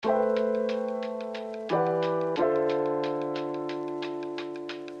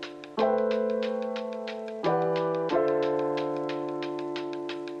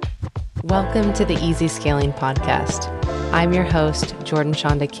Welcome to the Easy Scaling Podcast. I'm your host, Jordan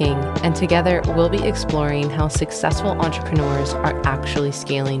Shonda King, and together we'll be exploring how successful entrepreneurs are actually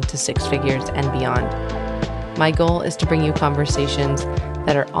scaling to six figures and beyond. My goal is to bring you conversations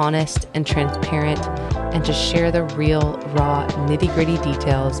that are honest and transparent and to share the real, raw, nitty-gritty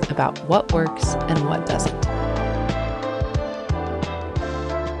details about what works and what doesn't.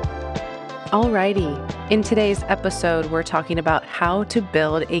 Alrighty, in today's episode, we're talking about how to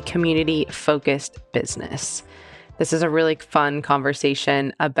build a community-focused business. This is a really fun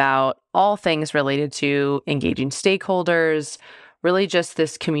conversation about all things related to engaging stakeholders, really just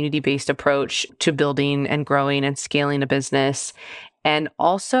this community-based approach to building and growing and scaling a business, and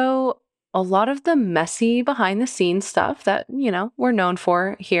also a lot of the messy behind-the-scenes stuff that, we're known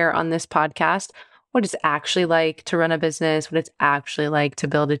for here on this podcast. What it's actually like to run a business, what it's actually like to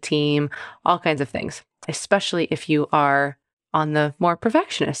build a team, all kinds of things, especially if you are on the more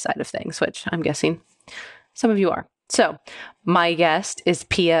perfectionist side of things, which I'm guessing some of you are. So my guest is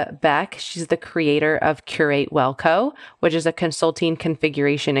Pia Beck. She's the creator of Curate Well Co., which is a consulting,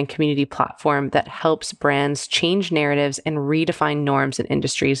 configuration, and community platform that helps brands change narratives and redefine norms in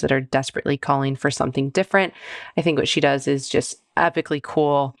industries that are desperately calling for something different. I think what she does is just epically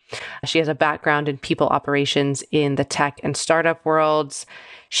cool. She has a background in people operations in the tech and startup worlds.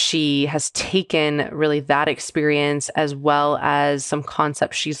 She has taken really that experience as well as some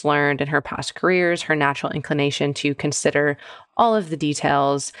concepts she's learned in her past careers, her natural inclination to consider all of the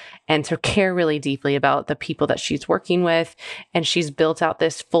details and to care really deeply about the people that she's working with. And she's built out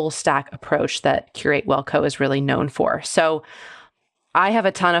this full stack approach that Curate Well Co. is really known for. So I have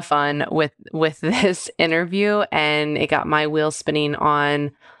a ton of fun with this interview, and it got my wheels spinning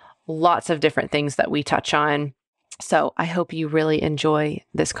on lots of different things that we touch on. So I hope you really enjoy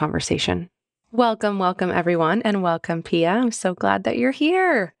this conversation. Welcome everyone, and welcome Pia. I'm so glad that you're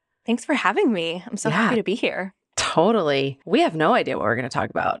here. Thanks for having me. I'm so happy to be here. Totally. We have no idea what we're going to talk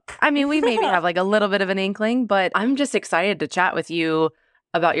about. I mean, we maybe have like a little bit of an inkling, but I'm just excited to chat with you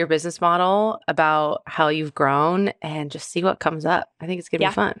about your business model, about how you've grown, and just see what comes up. I think it's going to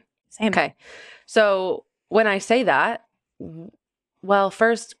be fun. Same. Okay. So when I say that, well,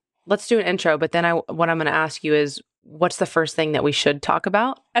 first, let's do an intro, but then what I'm going to ask you is, what's the first thing that we should talk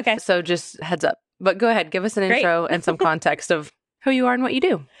about? Okay. So just heads up. But go ahead, give us an intro and some context of who you are and what you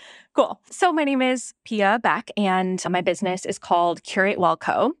do. Cool. So my name is Pia Beck, and my business is called Curate Well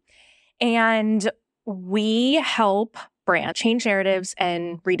Co. And we help brands change narratives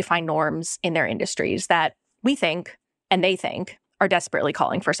and redefine norms in their industries that we think and they think are desperately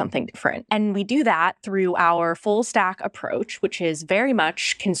calling for something different. And we do that through our full stack approach, which is very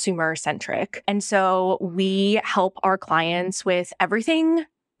much consumer centric. And so we help our clients with everything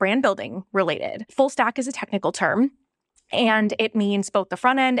brand building related. Full stack is a technical term, and it means both the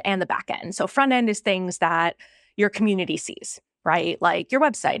front end and the back end. So front end is things that your community sees, right? Like your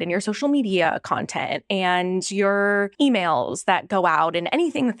website and your social media content and your emails that go out and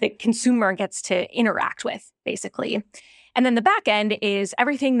anything that the consumer gets to interact with, basically. And then the back end is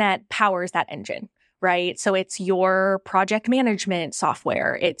everything that powers that engine, right? So it's your project management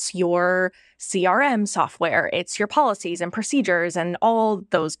software, it's your CRM software, it's your policies and procedures and all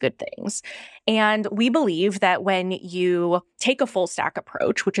those good things. And we believe that when you take a full stack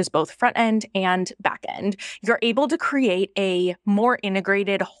approach, which is both front end and back end, you're able to create a more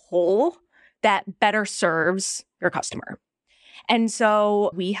integrated whole that better serves your customer. And so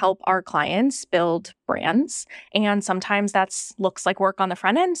we help our clients build brands. And sometimes that looks like work on the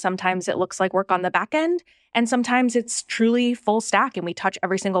front end. Sometimes it looks like work on the back end. And sometimes it's truly full stack and we touch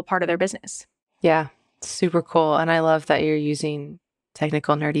every single part of their business. Yeah, super cool. And I love that you're using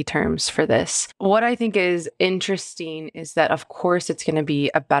technical nerdy terms for this. What I think is interesting is that, of course, it's going to be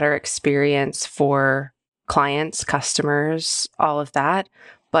a better experience for clients, customers, all of that.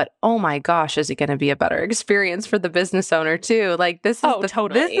 But oh my gosh, is it going to be a better experience for the business owner too? Like this is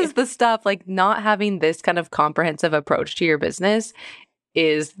totally. This is the stuff, like not having this kind of comprehensive approach to your business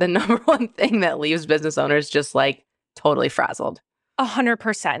is the number one thing that leaves business owners just like totally frazzled.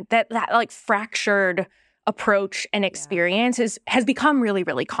 100%. That like fractured approach and experience has become really,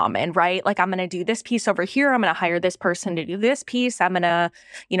 really common, right? Like I'm going to do this piece over here. I'm going to hire this person to do this piece. I'm going to,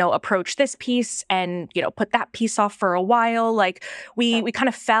 approach this piece and, put that piece off for a while. Like we kind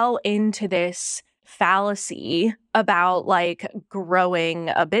of fell into this fallacy about like growing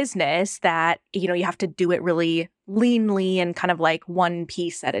a business that, you have to do it really leanly and kind of like one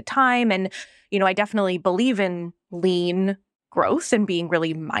piece at a time. And, I definitely believe in lean growth and being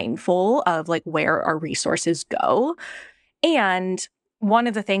really mindful of like where our resources go. And one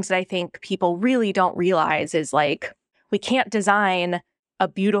of the things that I think people really don't realize is like, we can't design a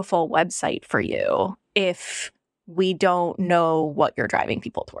beautiful website for you if we don't know what you're driving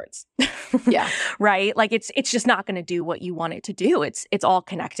people towards. Yeah. Right? Like it's just not going to do what you want it to do. It's all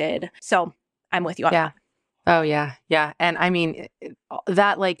connected. So I'm with you on that. Oh, yeah. Yeah. And I mean,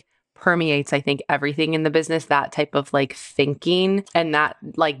 that like permeates, I think, everything in the business, that type of like thinking and that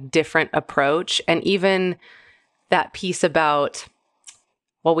like different approach. And even that piece about,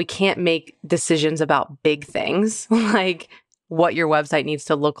 well, we can't make decisions about big things like what your website needs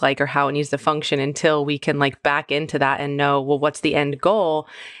to look like or how it needs to function until we can like back into that and know, well, what's the end goal?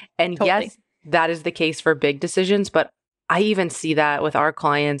 And Totally. yes, that is the case for big decisions, but I even see that with our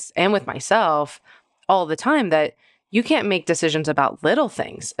clients and with myself all the time that you can't make decisions about little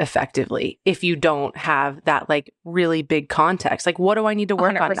things effectively if you don't have that like really big context. Like, what do I need to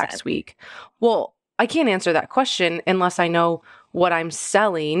work 100%. on next week? Well, I can't answer that question unless I know what I'm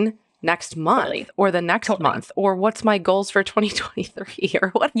selling next month Totally. or the next month or what's my goals for 2023 or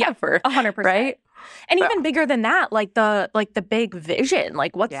whatever. 100%. Right? And even bigger than that, like the big vision,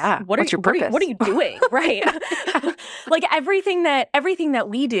 like what's your purpose? What are you doing? Right. Like everything that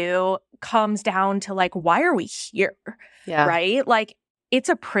we do comes down to like, why are we here? Yeah. Right. Like it's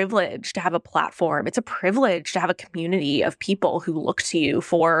a privilege to have a platform. It's a privilege to have a community of people who look to you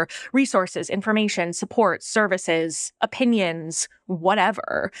for resources, information, support, services, opinions,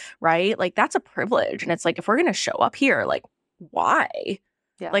 whatever. Right. Like that's a privilege. And it's like, if we're going to show up here, like why?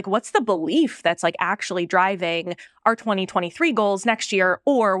 Yeah. Like, what's the belief that's like actually driving our 2023 goals next year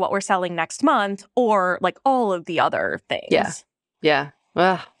or what we're selling next month or like all of the other things? Yeah. Yeah.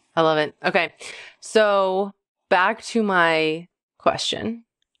 Well, I love it. Okay. So back to my question.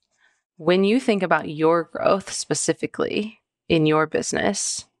 When you think about your growth specifically in your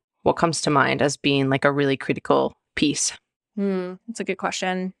business, what comes to mind as being like a really critical piece? That's a good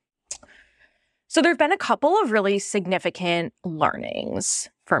question. So there've been a couple of really significant learnings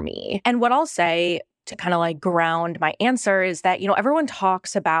for me. And what I'll say to kind of like ground my answer is that, everyone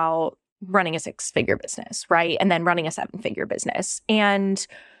talks about running a 6-figure business, right? And then running a 7-figure business. And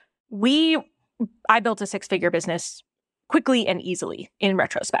I built a 6-figure business quickly and easily in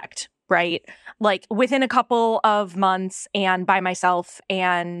retrospect, right? Like within a couple of months and by myself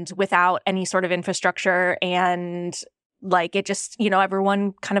and without any sort of infrastructure. And like it just,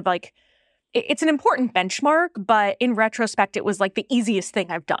 everyone kind of like, it's an important benchmark, but in retrospect, it was like the easiest thing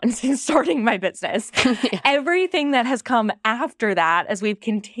I've done since starting my business. Yeah. Everything that has come after that, as we've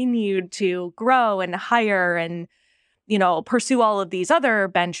continued to grow and hire and, pursue all of these other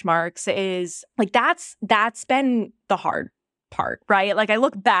benchmarks is like, that's been the hard part, right? Like I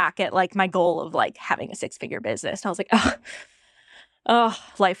look back at like my goal of like having a 6-figure business and I was like, oh,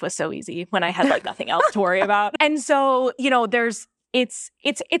 life was so easy when I had like nothing else to worry about. And so, it's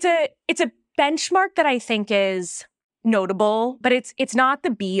a benchmark that I think is notable, but it's not the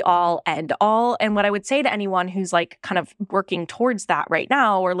be all end all. And what I would say to anyone who's like kind of working towards that right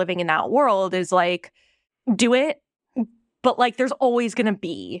now or living in that world is like, do it. But like, there's always going to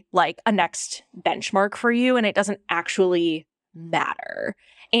be like a next benchmark for you and it doesn't actually matter.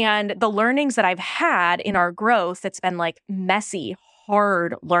 And the learnings that I've had in our growth, it's been like messy,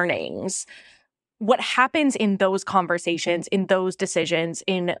 hard learnings. What happens in those conversations, in those decisions,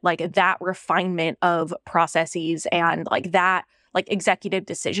 in like that refinement of processes and like that like executive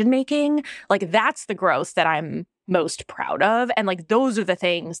decision making, like that's the growth that I'm most proud of. And like those are the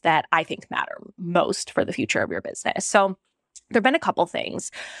things that I think matter most for the future of your business. So there've been a couple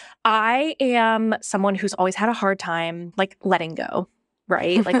things. I am someone who's always had a hard time like letting go.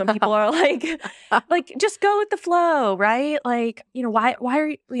 Right? Like when people are like just go with the flow, right? Like, why are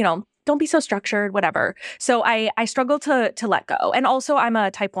you, don't be so structured, whatever. So I struggle to let go. And also I'm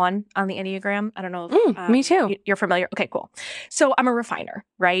a type 1 on the Enneagram. I don't know if Me too. you're familiar. Okay, cool. So I'm a refiner,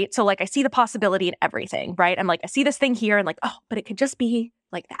 right? So like I see the possibility in everything, right? I'm like, I see this thing here and like, oh, but it could just be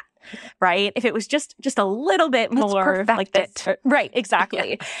like that. Right? If it was just a little bit more like this. Right,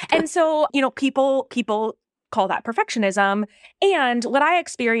 exactly. Yeah. And so, people call that perfectionism. And what I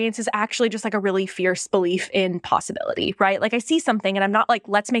experience is actually just like a really fierce belief in possibility, right? Like I see something and I'm not like,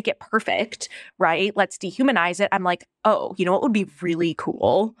 let's make it perfect, right? Let's dehumanize it. I'm like, oh, what would be really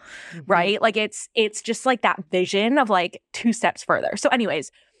cool, right? Like it's just like that vision of like 2 steps further. So anyways,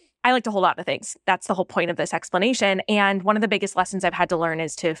 I like to hold on to things. That's the whole point of this explanation. And one of the biggest lessons I've had to learn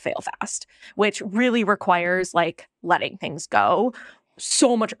is to fail fast, which really requires like letting things go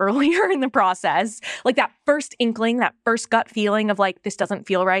so much earlier in the process. Like that first inkling, that first gut feeling of like, this doesn't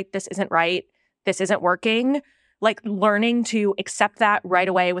feel right. This isn't right. This isn't working. like learning to accept that right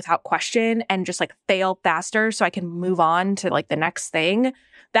away without question and just like fail faster so I can move on to like the next thing.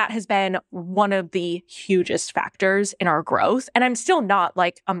 That has been one of the hugest factors in our growth. And I'm still not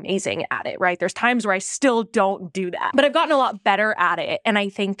like amazing at it, right? There's times where I still don't do that, but I've gotten a lot better at it. And I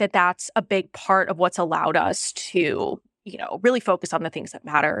think that that's a big part of what's allowed us to, really focus on the things that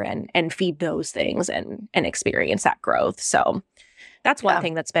matter and feed those things and experience that growth. So that's one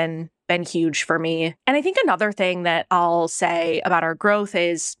thing that's been huge for me. And I think another thing that I'll say about our growth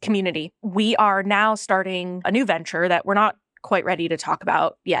is community. We are now starting a new venture that we're not quite ready to talk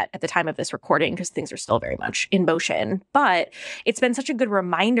about yet at the time of this recording because things are still very much in motion. But it's been such a good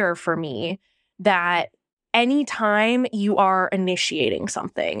reminder for me that anytime you are initiating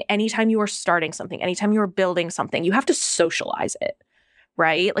something, anytime you are starting something, anytime you are building something, you have to socialize it,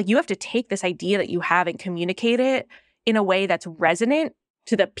 right? Like you have to take this idea that you have and communicate it in a way that's resonant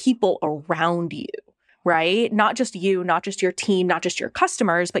to the people around you, right? Not just you, not just your team, not just your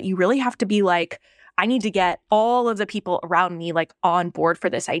customers, but you really have to be like, I need to get all of the people around me like on board for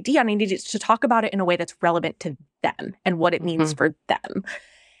this idea. And I need to talk about it in a way that's relevant to them and what it means for them.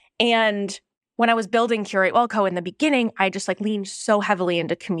 And when I was building Curate Well Co. in the beginning, I just like leaned so heavily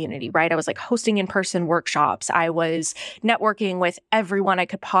into community, right? I was like hosting in-person workshops. I was networking with everyone I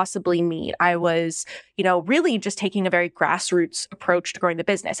could possibly meet. I was, really just taking a very grassroots approach to growing the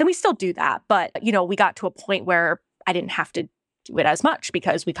business. And we still do that. But, we got to a point where I didn't have to do it as much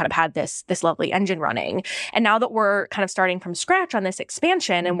because we kind of had this lovely engine running. And now that we're kind of starting from scratch on this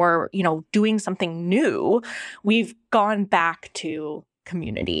expansion and we're, doing something new, we've gone back to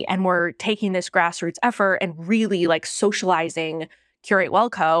community and we're taking this grassroots effort and really like socializing Curate Well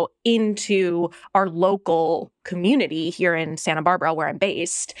Co. into our local community here in Santa Barbara, where I'm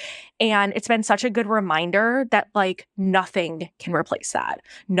based. And it's been such a good reminder that like nothing can replace that.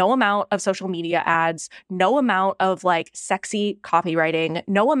 No amount of social media ads, no amount of like sexy copywriting,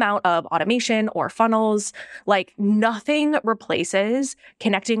 no amount of automation or funnels, like nothing replaces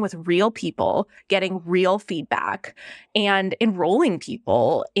connecting with real people, getting real feedback and enrolling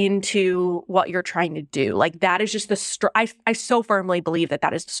people into what you're trying to do. Like that is just I so firmly believe that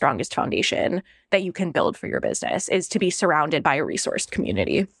that is the strongest foundation that you can build for your business, is to be surrounded by a resourced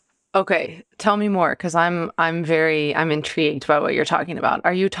community. Okay, tell me more, because I'm intrigued by what you're talking about.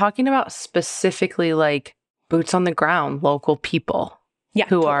 Are you talking about specifically like boots on the ground, local people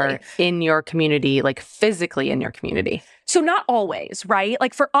who are in your community, like physically in your community? So not always, right?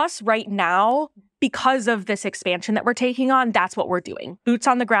 Like for us right now, because of this expansion that we're taking on, that's what we're doing. Boots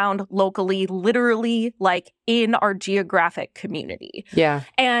on the ground, locally, literally like in our geographic community. Yeah.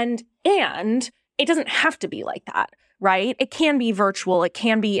 And it doesn't have to be like that, right? It can be virtual. It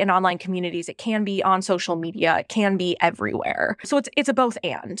can be in online communities. It can be on social media. It can be everywhere. So it's a both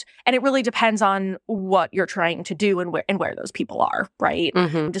and it really depends on what you're trying to do and where those people are, right?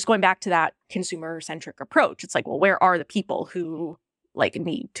 Mm-hmm. Just going back to that consumer-centric approach, it's like, well, where are the people who like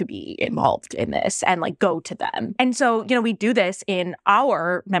need to be involved in this and like go to them. And so, we do this in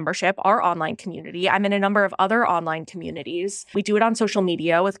our membership, our online community. I'm in a number of other online communities. We do it on social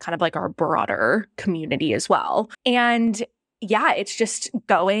media with kind of like our broader community as well. And yeah, it's just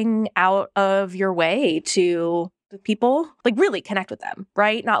going out of your way to the people, like really connect with them,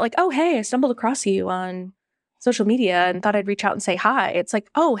 right? Not like, oh, hey, I stumbled across you on social media and thought I'd reach out and say hi. It's like,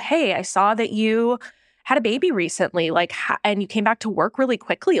 oh, hey, I saw that you had a baby recently, like, and you came back to work really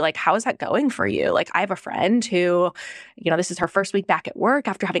quickly. Like, how is that going for you? Like, I have a friend who, this is her first week back at work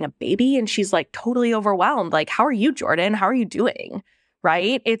after having a baby, and she's like totally overwhelmed. Like, how are you, Jordan? How are you doing?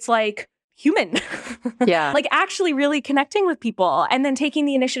 Right? It's like human. Yeah. Like actually really connecting with people and then taking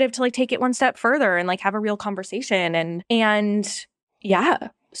the initiative to like take it one step further and like have a real conversation and yeah,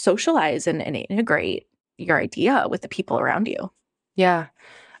 socialize and integrate your idea with the people around you. Yeah.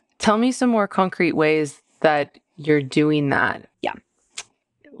 Tell me some more concrete ways that you're doing that. Yeah.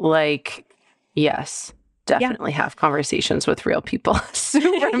 Like, yes, definitely have conversations with real people.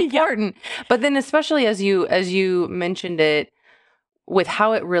 Super important. But then especially as you mentioned it, with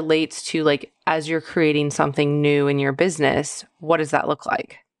how it relates to like, as you're creating something new in your business, what does that look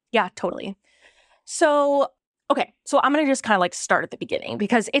like? Yeah, totally. So, okay. So I'm going to just kind of like start at the beginning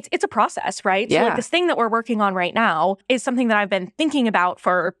because it's a process, right? Yeah. So like this thing that we're working on right now is something that I've been thinking about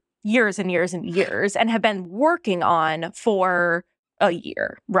for years and years and years and have been working on for a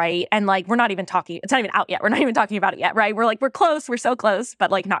year, right? And like, it's not even out yet. We're not even talking about it yet, right? We're close, we're so close,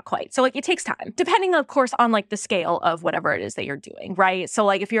 but like not quite. So like it takes time, depending of course on like the scale of whatever it is that you're doing, right? So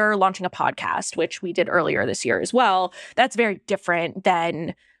like if you're launching a podcast, which we did earlier this year as well, that's very different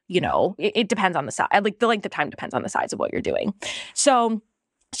than, it depends on the size, like the length of time depends on the size of what you're doing. So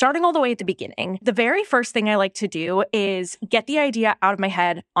starting all the way at the beginning, the very first thing I like to do is get the idea out of my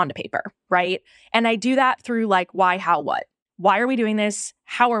head onto paper, right? And I do that through like why, how, what. Why are we doing this?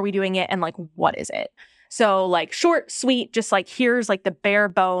 How are we doing it? And like, what is it? So like short, sweet, just like here's like the bare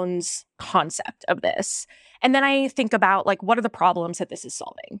bones concept of this. And then I think about like, what are the problems that this is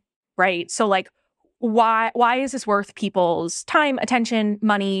solving, right? So like, why is this worth people's time, attention,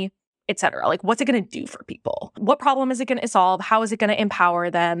 money, etc.? Like, what's it going to do for people? What problem is it going to solve? How is it going to empower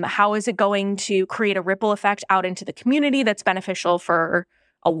them? How is it going to create a ripple effect out into the community that's beneficial for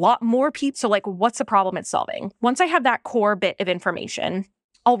a lot more people? So like, what's the problem it's solving? Once I have that core bit of information,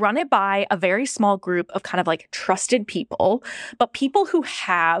 I'll run it by a very small group of kind of like trusted people, but people who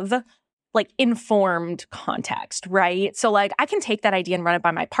have like informed context, right? So like I can take that idea and run it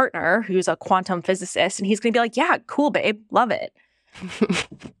by my partner who's a quantum physicist, and he's going to be like, yeah, cool, babe, love it.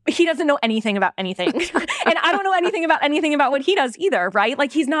 He doesn't know anything about anything. And I don't know anything about what he does either, right?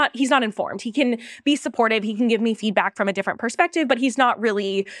 Like he's not informed. He can be supportive. He can give me feedback from a different perspective, but he's not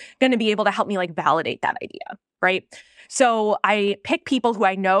really going to be able to help me like validate that idea, right? So I pick people who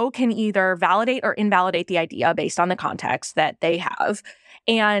I know can either validate or invalidate the idea based on the context that they have.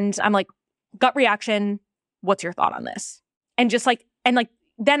 And I'm like, gut reaction, what's your thought on this? And just like, and like,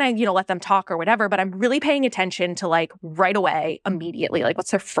 then I, let them talk or whatever, but I'm really paying attention to like right away, immediately, like what's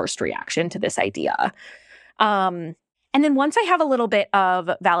their first reaction to this idea? And then once I have a little bit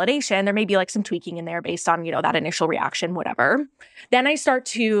of validation, there may be like some tweaking in there based on, that initial reaction, whatever. Then I start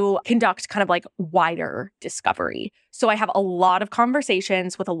to conduct kind of like wider discovery. So I have a lot of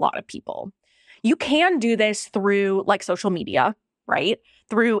conversations with a lot of people. You can do this through like social media, right?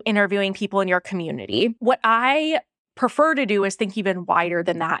 Through interviewing people in your community. What I prefer to do is think even wider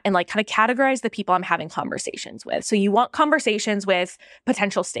than that and like kind of categorize the people I'm having conversations with. So you want conversations with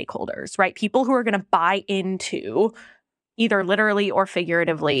potential stakeholders, right? People who are going to buy into either literally or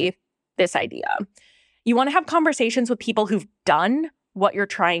figuratively this idea. You want to have conversations with people who've done what you're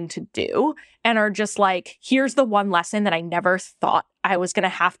trying to do and are just like, here's the one lesson that I never thought I was going to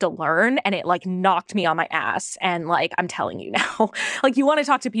have to learn. And it like knocked me on my ass. And like, I'm telling you now, like you want to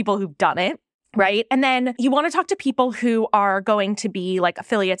talk to people who've done it. Right. And then you want to talk to people who are going to be like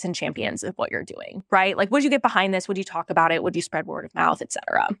affiliates and champions of what you're doing, right? Like, would you get behind this? Would you talk about it? Would you spread word of mouth, et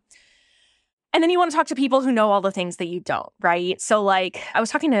cetera? And then you want to talk to people who know all the things that you don't, right? So like I was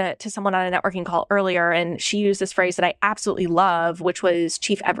talking to someone on a networking call earlier, and she used this phrase that I absolutely love, which was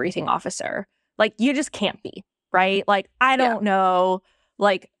chief everything officer. Like you just can't be, right? Like I don't know,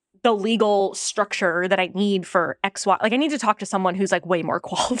 like the legal structure that I need for X, Y. Like I need to talk to someone who's like way more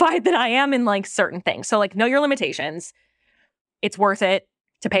qualified than I am in like certain things. So like know your limitations. It's worth it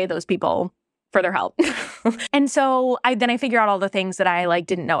to pay those people for their help. And so I figure out all the things that I like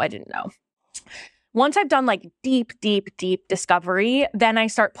didn't know I didn't know. Once I've done like deep discovery, then I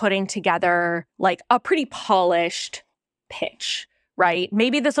start putting together like a pretty polished pitch. Right?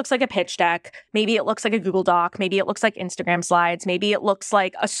 Maybe this looks like a pitch deck. Maybe it looks like a Google Doc. Maybe it looks like Instagram slides. Maybe it looks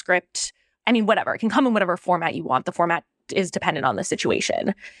like a script. I mean, whatever. It can come in whatever format you want. The format is dependent on the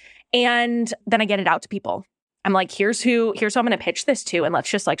situation. And then I get it out to people. I'm like, here's who I'm going to pitch this to. And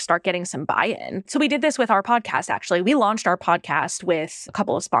let's just like start getting some buy-in. So we did this with our podcast, actually. We launched our podcast with a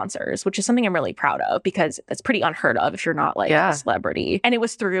couple of sponsors, which is something I'm really proud of because that's pretty unheard of if you're not like a celebrity. And it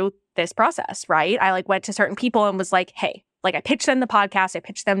was through this process, right? I like went to certain people and was like, hey, like I pitched them the podcast, I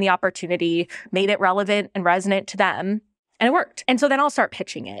pitched them the opportunity, made it relevant and resonant to them, and it worked. And so then I'll start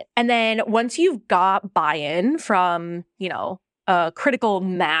pitching it. And then once you've got buy-in from, a critical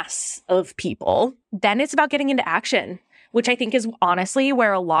mass of people, then it's about getting into action, which I think is honestly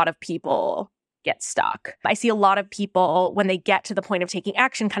where a lot of people get stuck. I see a lot of people when they get to the point of taking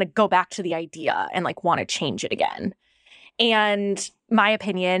action kind of go back to the idea and like want to change it again. And my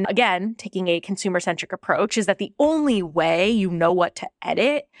opinion, again, taking a consumer-centric approach, is that the only way you know what to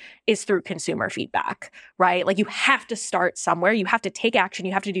edit is through consumer feedback, right? Like you have to start somewhere. You have to take action.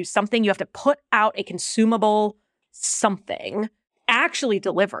 You have to do something. You have to put out a consumable something, actually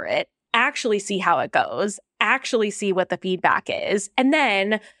deliver it, actually see how it goes, actually see what the feedback is, and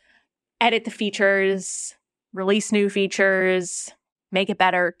then edit the features, release new features, make it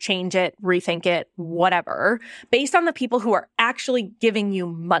better, change it, rethink it, whatever, based on the people who are actually giving you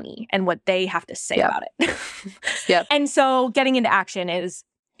money and what they have to say about it. And so getting into action is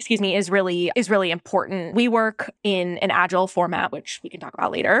really important. We work in an agile format, which we can talk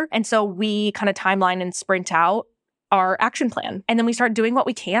about later. And so we kind of timeline and sprint out our action plan. And then we start doing what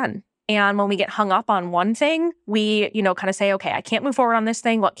we can. And when we get hung up on one thing, we, kind of say, okay, I can't move forward on this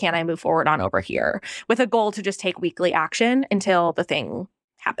thing. What can I move forward on over here? With a goal to just take weekly action until the thing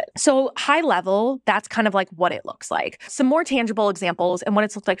happen. So high level, that's kind of like what it looks like. Some more tangible examples and what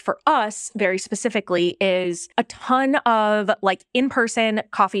it's looked like for us very specifically is a ton of like in-person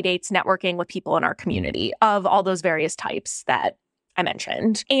coffee dates, networking with people in our community of all those various types that I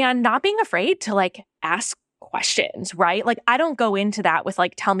mentioned, and not being afraid to like ask questions, right? Like I don't go into that with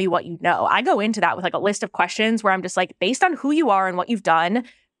like, tell me what you know. I go into that with like a list of questions where I'm just like, based on who you are and what you've done,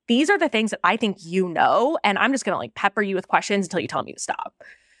 these are the things that I think you know, and I'm just going to like pepper you with questions until you tell me to stop.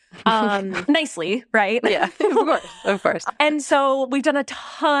 Nicely, right? Yeah, of course, of course. And so we've done a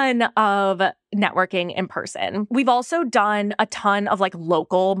ton of networking in person. We've also done a ton of like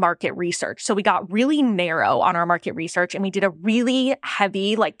local market research. So we got really narrow on our market research and we did a really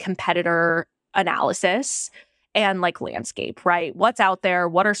heavy like competitor analysis and like landscape, right? What's out there?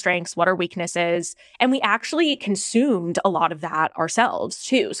 What are strengths? What are weaknesses? And we actually consumed a lot of that ourselves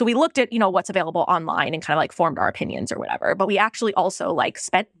too. So we looked at, what's available online and kind of like formed our opinions or whatever. But we actually also like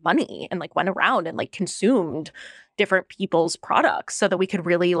spent money and like went around and like consumed different people's products so that we could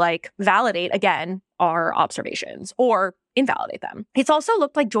really like validate again our observations or invalidate them. It's also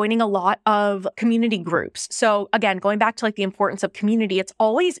looked like joining a lot of community groups. So again, going back to like the importance of community, it's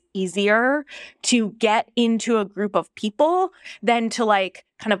always easier to get into a group of people than to like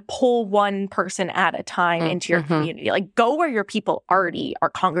kind of pull one person at a time into your community. Like go where your people already are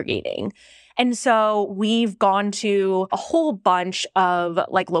congregating. And so we've gone to a whole bunch of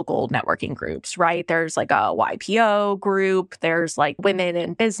like local networking groups, right? There's like a YPO group, there's like women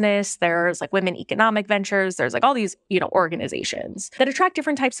in business, there's like women economic ventures, there's like all these, organizations that attract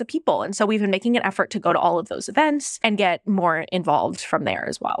different types of people. And so we've been making an effort to go to all of those events and get more involved from there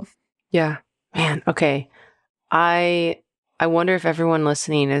as well. Yeah. Man, okay. I wonder if everyone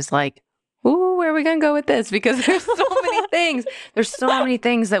listening is like, ooh, where are we going to go with this? Because there's so many things. There's so many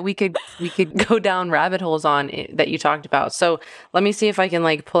things that we could go down rabbit holes on that you talked about. So let me see if I can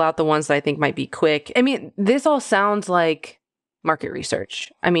like pull out the ones that I think might be quick. I mean, this all sounds like market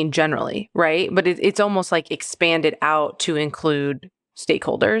research. I mean, generally, right? But it's almost like expanded out to include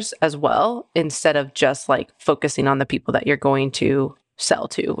stakeholders as well, instead of just like focusing on the people that you're going to sell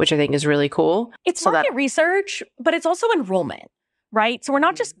to, which I think is really cool. It's market research, but it's also enrollment. Right? So we're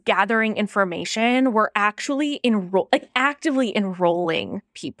not just gathering information, we're actually actively enrolling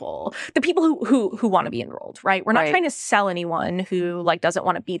people. The people who want to be enrolled, right? We're not trying to sell anyone who like doesn't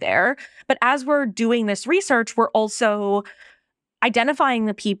want to be there. But as we're doing this research, we're also identifying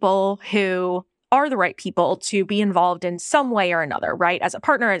the people who are the right people to be involved in some way or another, right? As a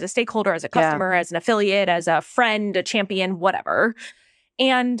partner, as a stakeholder, as a customer, as an affiliate, as a friend, a champion, whatever.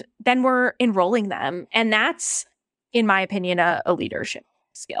 And then we're enrolling them. And that's, in my opinion, a leadership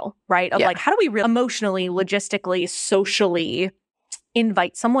skill, right? Of like, how do we really emotionally, logistically, socially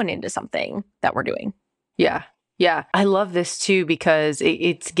invite someone into something that we're doing? Yeah. Yeah. I love this too, because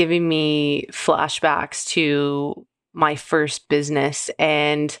it's giving me flashbacks to my first business,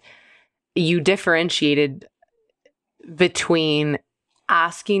 and you differentiated between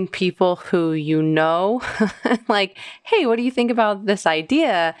asking people who like, hey, what do you think about this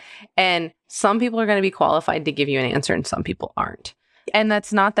idea? And some people are going to be qualified to give you an answer and some people aren't. And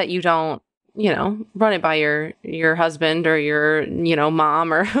that's not that you don't, run it by your husband or your,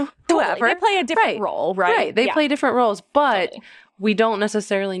 mom or whoever. Totally. They play a different role, right? Right. They play different roles, but we don't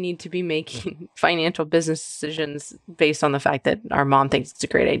necessarily need to be making financial business decisions based on the fact that our mom thinks it's a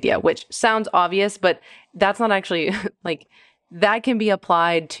great idea, which sounds obvious, but that's not actually like, that can be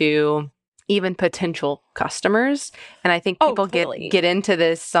applied to even potential customers. And I think people get into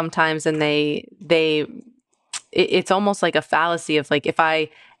this sometimes, and it's almost like a fallacy of like, if I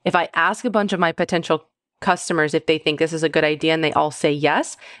ask a bunch of my potential customers if they think this is a good idea and they all say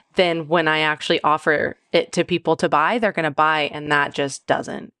yes, then when I actually offer it to people to buy, they're going to buy. And that just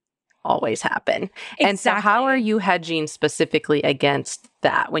doesn't always happen. Exactly. And so how are you hedging specifically against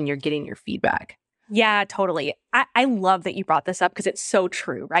that when you're getting your feedback? Yeah, totally. I love that you brought this up because it's so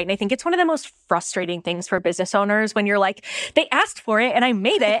true, right? And I think it's one of the most frustrating things for business owners when you're like, they asked for it and I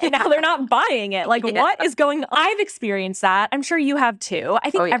made it and now they're not buying it. Like, what is going on? I've experienced that. I'm sure you have too. I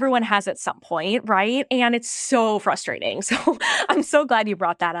think everyone has at some point, right? And it's so frustrating. So I'm so glad you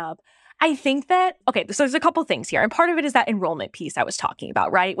brought that up. I think that, so there's a couple things here. And part of it is that enrollment piece I was talking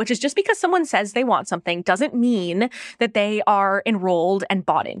about, right? Which is just because someone says they want something doesn't mean that they are enrolled and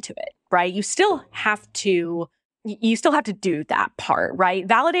bought into it, right? You still have to do that part, right?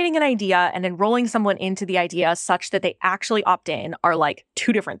 Validating an idea and enrolling someone into the idea such that they actually opt in are like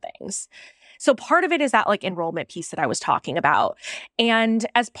two different things. So part of it is that like enrollment piece that I was talking about. And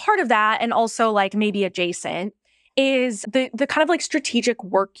as part of that, and also like maybe adjacent, is the kind of like strategic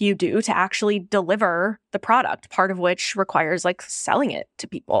work you do to actually deliver the product, part of which requires like selling it to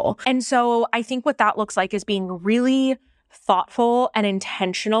people. And so I think what that looks like is being really thoughtful and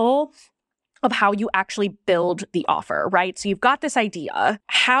intentional of how you actually build the offer, right? So you've got this idea.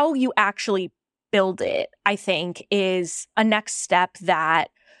 How you actually build it, I think, is a next step that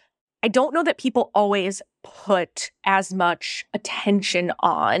I don't know that people always put as much attention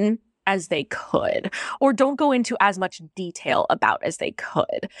on as they could, or don't go into as much detail about as they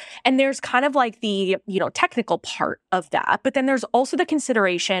could. And there's kind of like the, technical part of that. But then there's also the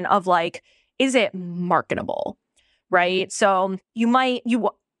consideration of like, is it marketable? Right? So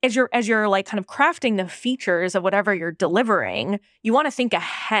as you're like kind of crafting the features of whatever you're delivering, you want to think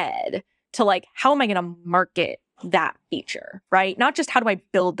ahead to like, how am I going to market that feature, right? Not just how do I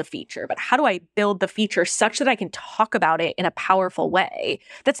build the feature, but how do I build the feature such that I can talk about it in a powerful way?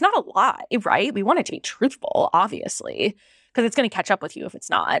 That's not a lot, right? We want it to be truthful, obviously, because it's going to catch up with you if it's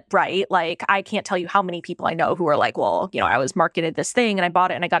not, right? Like, I can't tell you how many people I know who are like, well, I was marketed this thing and I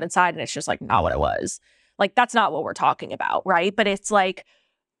bought it and I got inside and it's just like not what it was. Like, that's not what we're talking about, right? But it's like,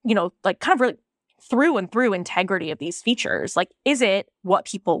 like kind of really through and through integrity of these features. Like, is it what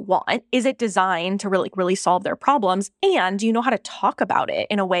people want? Is it designed to really solve their problems? And do you know how to talk about it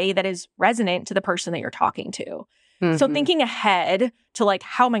in a way that is resonant to the person that you're talking to? Mm-hmm. So thinking ahead to like,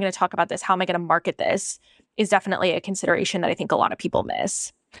 how am I going to talk about this? How am I going to market this? Is definitely a consideration that I think a lot of people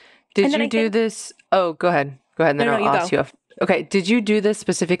miss. Did you do this? Oh, go ahead. Go ahead. And then I'll ask you. Okay. Did you do this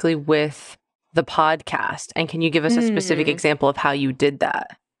specifically with the podcast? And can you give us a specific example of how you did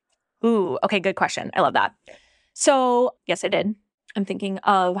that? Ooh, okay, good question. I love that. So, yes, I did. I'm thinking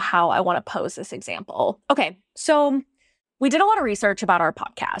of how I want to pose this example. Okay, so we did a lot of research about our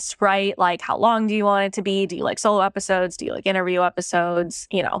podcast, right? Like, how long do you want it to be? Do you like solo episodes? Do you like interview episodes?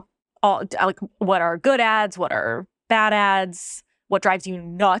 All like, what are good ads? What are bad ads? What drives you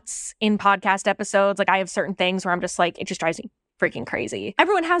nuts in podcast episodes? Like, I have certain things where I'm just like, it just drives me freaking crazy.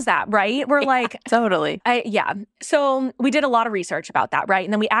 Everyone has that, right? We're like, totally. So we did a lot of research about that, right?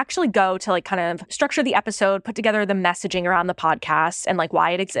 And then we actually go to like kind of structure the episode, put together the messaging around the podcast and like why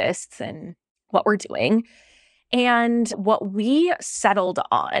it exists and what we're doing. And what we settled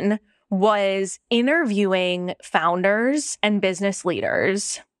on was interviewing founders and business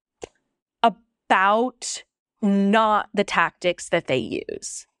leaders about not the tactics that they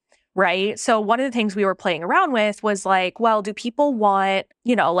use. Right. So one of the things we were playing around with was like, well, do people want,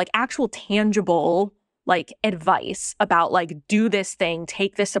 like actual tangible like advice about like, do this thing,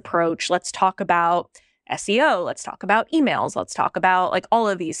 take this approach. Let's talk about SEO. Let's talk about emails. Let's talk about like all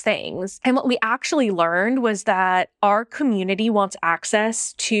of these things. And what we actually learned was that our community wants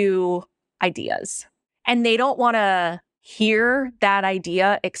access to ideas and they don't want to hear that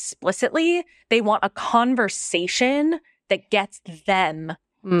idea explicitly. They want a conversation that gets them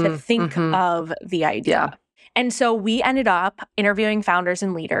to think of the idea. Yeah. And so we ended up interviewing founders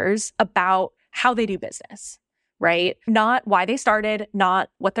and leaders about how they do business, right? Not why they started, not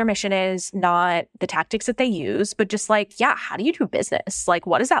what their mission is, not the tactics that they use, but just like, yeah, how do you do business? Like,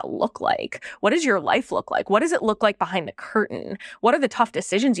 what does that look like? What does your life look like? What does it look like behind the curtain? What are the tough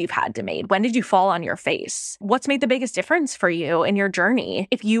decisions you've had to make? When did you fall on your face? What's made the biggest difference for you in your journey?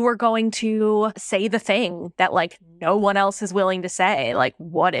 If you were going to say the thing that like no one else is willing to say, like,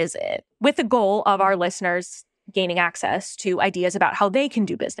 what is it? With the goal of our listeners gaining access to ideas about how they can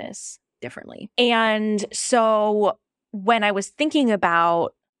do business differently. And so when I was thinking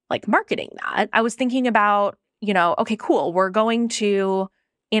about like marketing that, I was thinking about, okay, cool. We're going to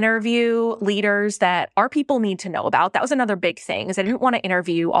interview leaders that our people need to know about. That was another big thing is I didn't want to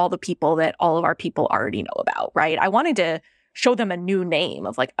interview all the people that all of our people already know about, right? I wanted to show them a new name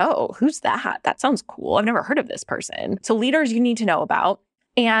of like, oh, who's that? That sounds cool. I've never heard of this person. So leaders you need to know about.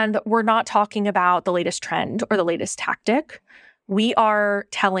 And we're not talking about the latest trend or the latest tactic. We are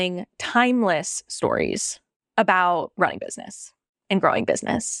telling timeless stories about running business and growing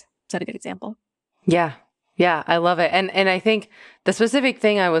business. Is that a good example? Yeah. Yeah, I love it. And I think the specific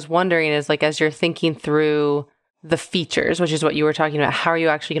thing I was wondering is like, as you're thinking through the features, which is what you were talking about, how are you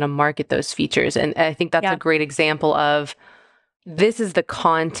actually going to market those features? And I think that's a great example of this is the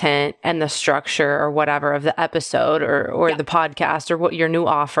content and the structure or whatever of the episode or the podcast or what your new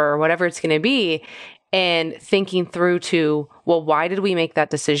offer or whatever it's going to be. And thinking through to, well, why did we make that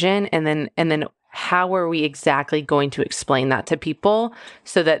decision? And then how are we exactly going to explain that to people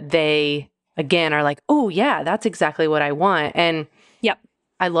so that they, again, are like, oh yeah, that's exactly what I want. And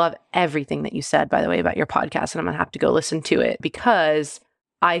I love everything that you said, by the way, about your podcast. And I'm going to have to go listen to it because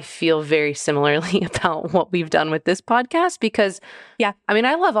I feel very similarly about what we've done with this podcast because, I mean,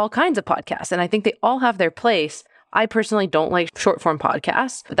 I love all kinds of podcasts and I think they all have their place. I personally don't like short form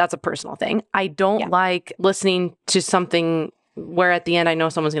podcasts, but that's a personal thing. I don't like listening to something where at the end I know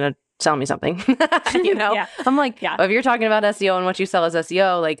someone's going to sell me something. I'm like, if you're talking about SEO and what you sell as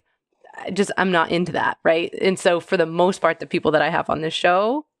SEO, like I'm not into that. Right. And so for the most part, the people that I have on this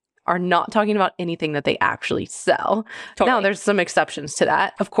show are not talking about anything that they actually sell. Totally. Now, there's some exceptions to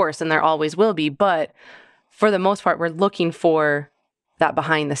that, of course, and there always will be. But for the most part, we're looking for that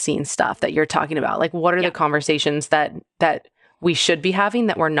behind the scenes stuff that you're talking about. Like, what are the conversations that we should be having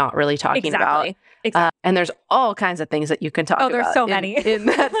that we're not really talking about? Exactly. And there's all kinds of things that you can talk about. Oh, there's so many in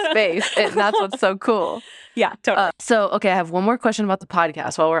that space. And that's what's so cool. Yeah, totally. Okay, I have one more question about the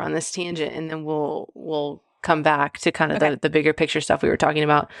podcast while we're on this tangent, and then we'll come back to kind of the bigger picture stuff we were talking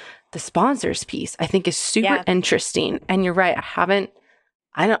about. The sponsors piece, I think, is super interesting. And you're right. I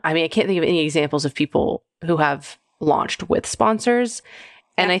can't think of any examples of people who have launched with sponsors.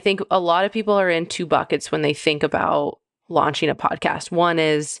 And I think a lot of people are in two buckets when they think about launching a podcast. One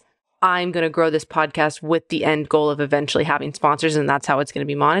is, I'm going to grow this podcast with the end goal of eventually having sponsors, and that's how it's going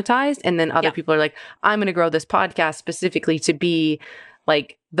to be monetized. And then other people are like, I'm going to grow this podcast specifically to be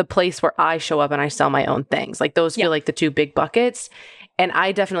like the place where I show up and I sell my own things. Like those feel like the two big buckets. And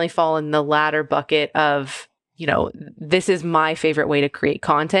I definitely fall in the latter bucket of, this is my favorite way to create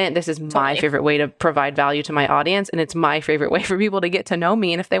content. This is my favorite way to provide value to my audience. And it's my favorite way for people to get to know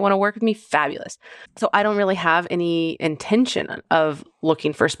me. And if they want to work with me, fabulous. So I don't really have any intention of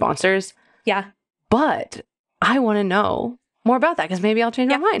looking for sponsors. Yeah. But I want to know more about that because maybe I'll change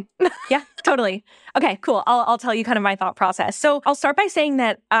my mind. Yeah, totally. Okay, cool. I'll tell you kind of my thought process. So I'll start by saying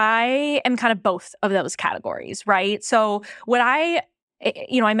that I am kind of both of those categories, right? So what I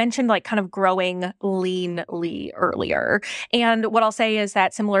mentioned like kind of growing leanly earlier. And what I'll say is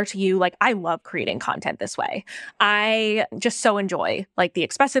that similar to you, like I love creating content this way. I just so enjoy like the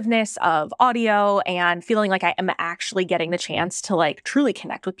expressiveness of audio and feeling like I am actually getting the chance to like truly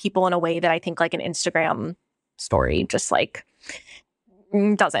connect with people in a way that I think like an Instagram story just like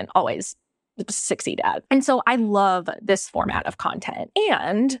doesn't always succeed at. And so I love this format of content.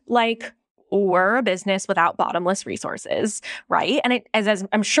 And like, we're a business without bottomless resources, right? And as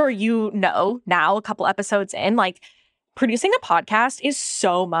I'm sure you know now, a couple episodes in, like producing a podcast is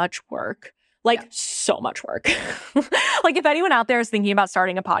so much work. So much work. Like if anyone out there is thinking about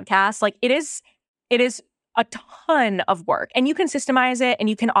starting a podcast, like it is a ton of work. And you can systemize it and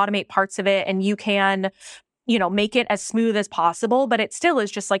you can automate parts of it and you can make it as smooth as possible, but it still is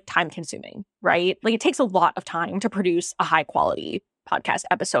just like time consuming, right? Like it takes a lot of time to produce a high quality podcast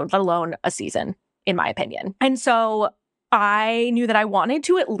episode, let alone a season, in my opinion. And so I knew that I wanted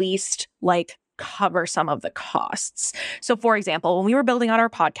to at least like cover some of the costs. So for example, when we were building out our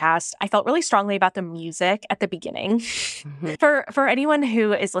podcast, I felt really strongly about the music at the beginning. Mm-hmm. For anyone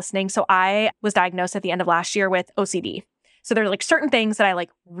who is listening, so I was diagnosed at the end of last year with OCD. So there are like certain things that I like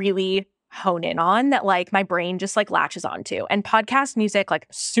really hone in on that like my brain just like latches onto. And podcast music like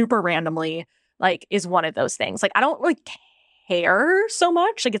super randomly like is one of those things. Like I don't really care so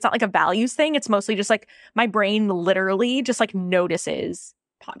much. Like it's not like a values thing. It's mostly just like my brain literally just like notices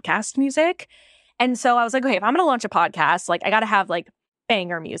podcast music. And so I was like, okay, if I'm going to launch a podcast, like I got to have like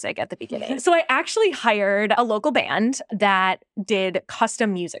banger music at the beginning. So I actually hired a local band that did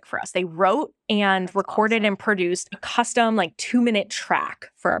custom music for us. They wrote and recorded and produced a custom like 2-minute track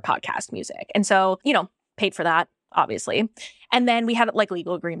for our podcast music. And so, paid for that, obviously. And then we had like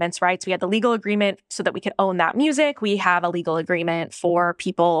legal agreements, right? So we had the legal agreement so that we could own that music. We have a legal agreement for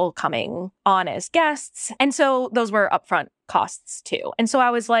people coming on as guests. And so those were upfront costs too. And so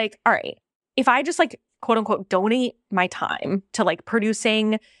I was like, all right, if I just like quote unquote donate my time to like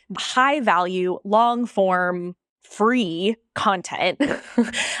producing high value, long form, free content,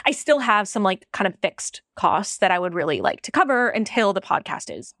 I still have some like kind of fixed costs that I would really like to cover until the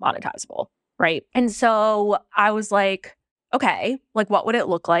podcast is monetizable. Right. And so I was like, okay, like what would it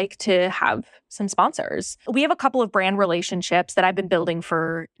look like to have some sponsors? We have a couple of brand relationships that I've been building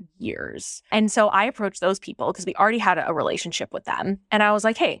for years. And so I approached those people because we already had a relationship with them. And I was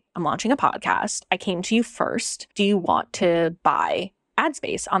like, hey, I'm launching a podcast. I came to you first. Do you want to buy ad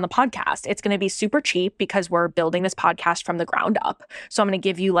space on the podcast? It's going to be super cheap because we're building this podcast from the ground up. So I'm going to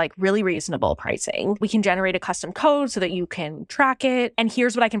give you like really reasonable pricing. We can generate a custom code so that you can track it. And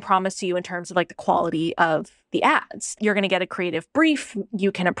here's what I can promise you in terms of like the quality of the ads. You're going to get a creative brief.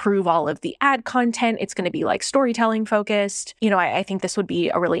 You can approve all of the ad content. It's going to be like storytelling focused. I think this would be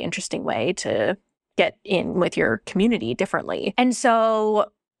a really interesting way to get in with your community differently. And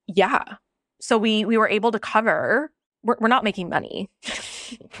so, so we were able to cover. We're not making money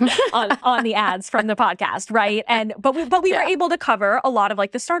on the ads from the podcast, right? But we were able to cover a lot of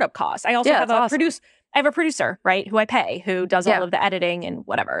like the startup costs. I also have a I have a producer, right, who I pay, who does all of the editing and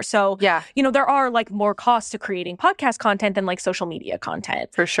whatever. So, there are like more costs to creating podcast content than like social media content.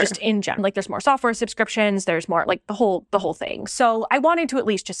 For sure. Just in general. Like there's more software subscriptions, there's more like the whole thing. So I wanted to at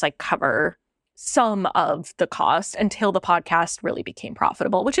least just like cover some of the cost until the podcast really became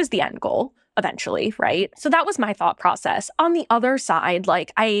profitable, which is the end goal eventually, right? So that was my thought process. On the other side,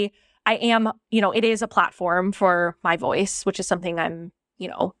 like I am, it is a platform for my voice, which is something I'm,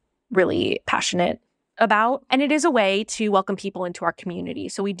 really passionate about. And it is a way to welcome people into our community.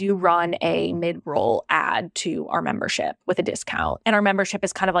 So we do run a mid-roll ad to our membership with a discount. And our membership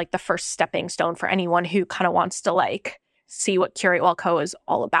is kind of like the first stepping stone for anyone who kind of wants to like see what Curate Well Co. is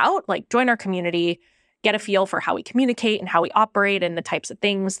all about, like join our community, get a feel for how we communicate and how we operate and the types of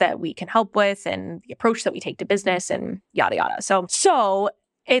things that we can help with and the approach that we take to business and yada, yada. So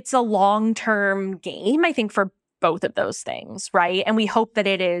it's a long-term game, I think, for both of those things, right? And we hope that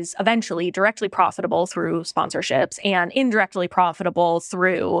it is eventually directly profitable through sponsorships and indirectly profitable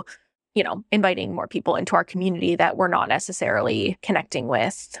through, inviting more people into our community that we're not necessarily connecting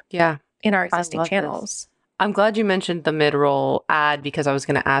with in our existing channels. This. I'm glad you mentioned the mid-roll ad because I was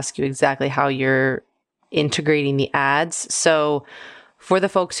going to ask you exactly how you're integrating the ads. So for the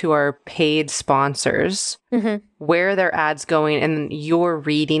folks who are paid sponsors, where are their ads going and you're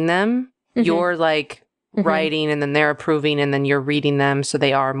reading them, you're like writing and then they're approving and then you're reading them. So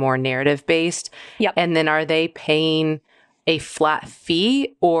they are more narrative based. Yep. And then are they paying a flat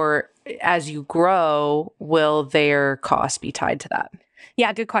fee or as you grow, will their costs be tied to that?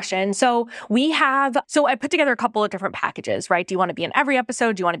 Yeah, good question. So I put together a couple of different packages, right? Do you want to be in every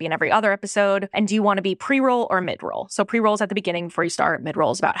episode? Do you want to be in every other episode? And do you want to be pre-roll or mid-roll? So pre-roll is at the beginning before you start,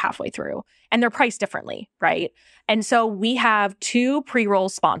 mid-roll is about halfway through. And they're priced differently, right? And so we have 2 pre-roll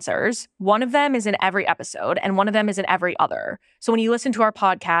sponsors. One of them is in every episode and one of them is in every other. So when you listen to our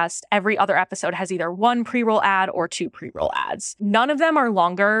podcast, every other episode has either 1 pre-roll ad or 2 pre-roll ads. None of them are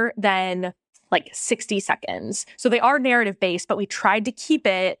longer than like 60 seconds. So they are narrative based, but we tried to keep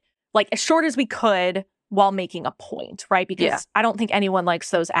it like as short as we could while making a point, right? Because I don't think anyone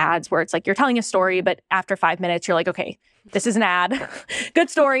likes those ads where it's like you're telling a story, but after 5 minutes, you're like, okay, this is an ad. Good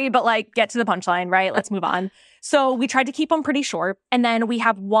story, but like get to the punchline, right? Let's move on. So we tried to keep them pretty short. And then we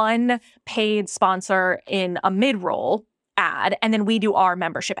have 1 paid sponsor in a mid-roll ad. And then we do our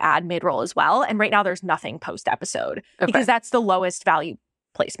membership ad mid-roll as well. And right now there's nothing post-episode because that's the lowest value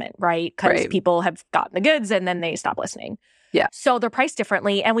placement, right? Because people have gotten the goods and then they stop listening. Yeah. So they're priced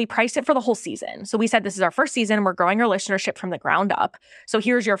differently and we priced it for the whole season. So we said, this is our first season. We're growing our listenership from the ground up. So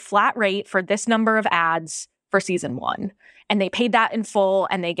here's your flat rate for this number of ads for season 1. And they paid that in full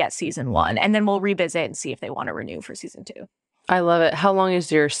and they get season 1. And then we'll revisit and see if they want to renew for season 2. I love it. How long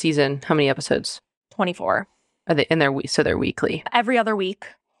is your season? How many episodes? 24. Are they in their so they're weekly? Every other week.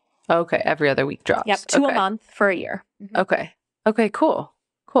 Okay. Every other week drops. Yep. 2 a month for a year. Okay. Okay, cool.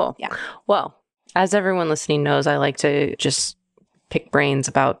 Yeah. Well, as everyone listening knows, I like to just pick brains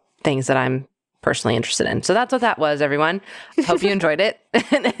about things that I'm personally interested in. So that's what that was, everyone. Hope you enjoyed it.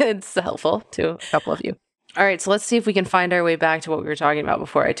 And it's helpful to a couple of you. All right, so let's see if we can find our way back to what we were talking about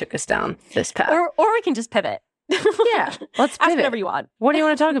before I took us down this path. Or we can just pivot. Yeah, let's pivot. Ask whatever you want. What do you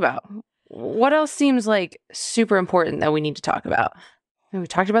want to talk about? What else seems like super important that we need to talk about? We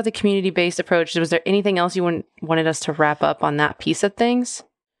talked about the community-based approach. Was there anything else you wanted us to wrap up on that piece of things?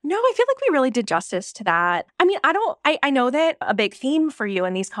 No, I feel like we really did justice to that. I mean, I know that a big theme for you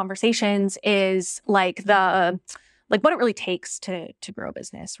in these conversations is like what it really takes to grow a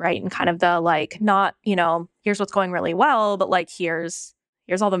business, right? And kind of the like, not, here's what's going really well, but like, here's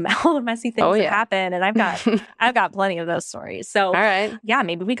all the messy things that happen. And I've got plenty of those stories. So all right. Yeah,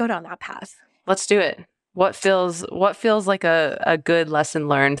 maybe we go down that path. Let's do it. What feels like a good lesson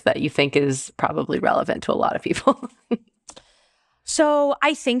learned that you think is probably relevant to a lot of people? So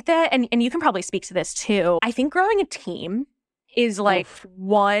I think that, and you can probably speak to this too, I think growing a team is like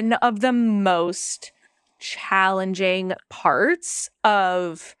one of the most challenging parts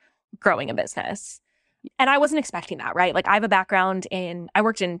of growing a business. And I wasn't expecting that, right? Like I have a background I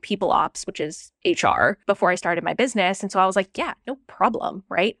worked in people ops, which is HR, before I started my business. And so I was like, yeah, no problem,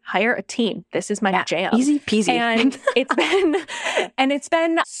 right? Hire a team. This is my jam. Easy peasy. And it's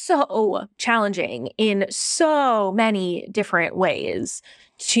been so challenging in so many different ways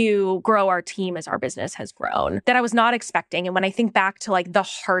to grow our team as our business has grown that I was not expecting. And when I think back to like the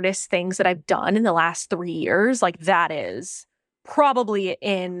hardest things that I've done in the last 3 years, like that is probably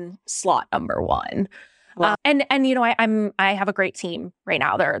in slot number 1. Wow. And I have a great team right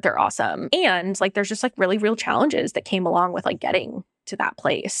now. They're awesome. And like there's just like really real challenges that came along with like getting to that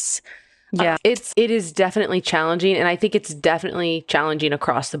place. Yeah, it is definitely challenging. And I think it's definitely challenging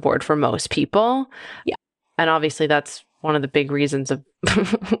across the board for most people. Yeah. And obviously that's one of the big reasons of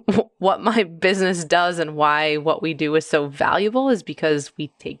what my business does and why what we do is so valuable is because we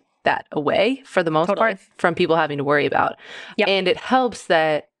take that away for the most part from people having to worry about. Yep. And it helps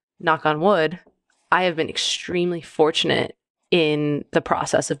that, knock on wood, I have been extremely fortunate in the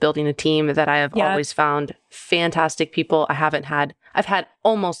process of building a team that I have always found fantastic people. I've had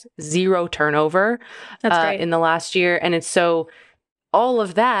almost zero turnover in the last year. And it's so all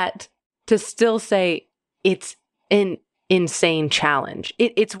of that to still say it's an insane challenge.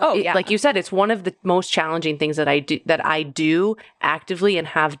 Like you said, it's one of the most challenging things that I do actively and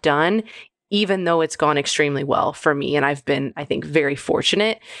have done, even though it's gone extremely well for me. And I've been, I think, very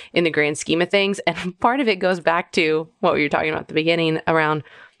fortunate in the grand scheme of things. And part of it goes back to what we were talking about at the beginning around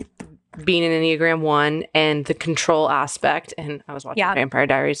being an Enneagram 1 and the control aspect. And I was watching Vampire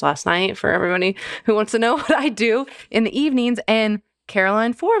Diaries last night for everybody who wants to know what I do in the evenings. And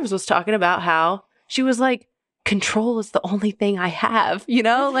Caroline Forbes was talking about how she was like, control is the only thing I have,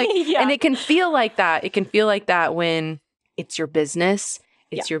 like, and it can feel like that. It can feel like that when it's your business,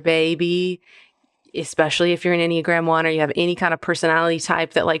 it's your baby, especially if you're an Enneagram 1 or you have any kind of personality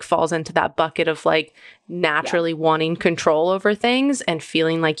type that like falls into that bucket of like naturally wanting control over things and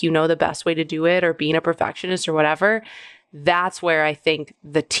feeling like you know the best way to do it or being a perfectionist or whatever. That's where I think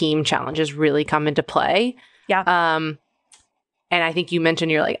the team challenges really come into play. Yeah. And I think you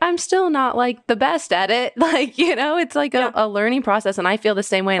mentioned you're like, I'm still not like the best at it. Like, it's like a learning process. And I feel the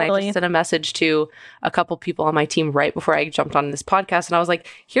same way. And I just sent a message to a couple people on my team right before I jumped on this podcast. And I was like,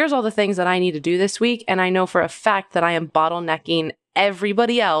 here's all the things that I need to do this week. And I know for a fact that I am bottlenecking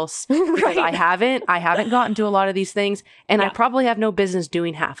everybody else because I haven't gotten to a lot of these things. And I probably have no business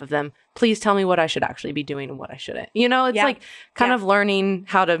doing half of them. Please tell me what I should actually be doing and what I shouldn't. It's like kind of learning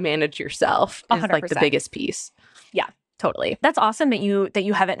how to manage yourself is 100%. like the biggest piece. Yeah. Totally. That's awesome that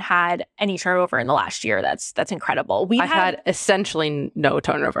you haven't had any turnover in the last year. That's incredible. I've had essentially no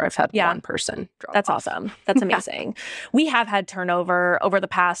turnover. I've had one person drop That's off. awesome. That's amazing. We have had turnover over the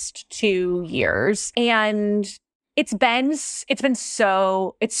past 2 years, and it's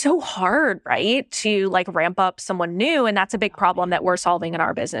so hard, right? To like ramp up someone new. And that's a big problem that we're solving in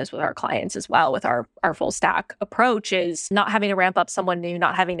our business with our clients as well. With our full stack approach is not having to ramp up someone new,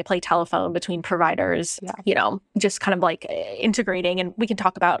 not having to play telephone between providers, just kind of like integrating. And we can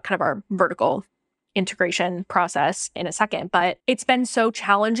talk about kind of our vertical integration process in a second, but it's been so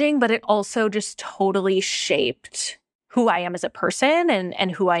challenging, but it also just totally shaped who I am as a person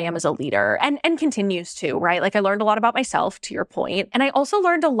and who I am as a leader and continues to, right? Like I learned a lot about myself, to your point. And I also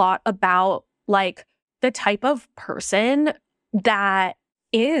learned a lot about like the type of person that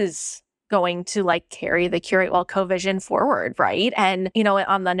is going to like carry the Curate Well Co vision forward, right? And,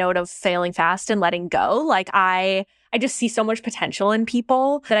 on the note of failing fast and letting go, like I just see so much potential in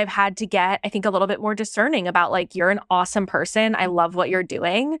people that I've had to get, I think, a little bit more discerning about like, you're an awesome person. I love what you're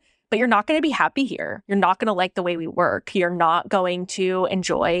doing. But you're not going to be happy here. You're not going to like the way we work. You're not going to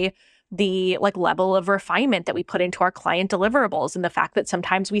enjoy the like level of refinement that we put into our client deliverables and the fact that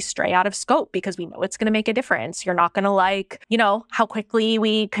sometimes we stray out of scope because we know it's going to make a difference. You're not going to like, how quickly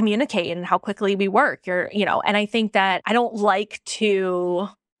we communicate and how quickly we work. And I think that I don't like to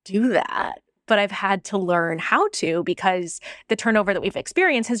do that, but I've had to learn how to because the turnover that we've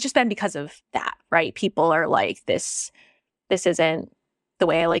experienced has just been because of that, right? People are like, this isn't the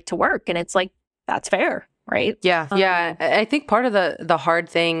way I like to work. And it's like, that's fair, right? Yeah. Yeah. I think part of the hard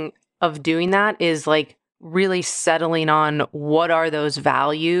thing of doing that is like really settling on what are those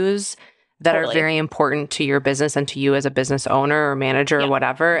values that are very important to your business and to you as a business owner or manager or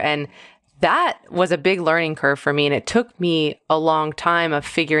whatever. And that was a big learning curve for me. And it took me a long time of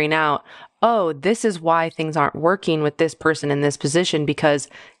figuring out, oh, this is why things aren't working with this person in this position because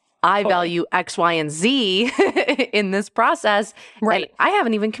I value X, Y, and Z in this process. Right. And I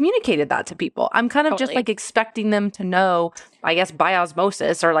haven't even communicated that to people. I'm kind of just like expecting them to know, I guess, by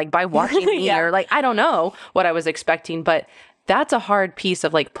osmosis or like by watching me or like, I don't know what I was expecting. But that's a hard piece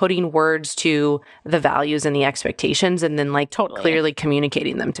of like putting words to the values and the expectations and then like clearly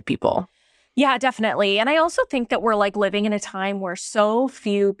communicating them to people. Yeah, definitely. And I also think that we're like living in a time where so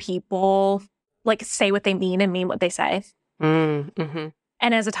few people like say what they mean and mean what they say. Mm-hmm.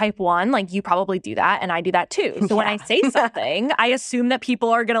 And as a type 1, like you probably do that and I do that too. So when I say something, I assume that people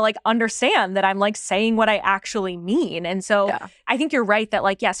are going to like understand that I'm like saying what I actually mean. And so I think you're right that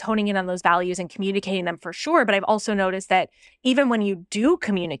like, yes, honing in on those values and communicating them for sure. But I've also noticed that even when you do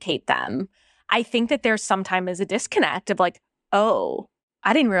communicate them, I think that there's sometimes a disconnect of like, oh,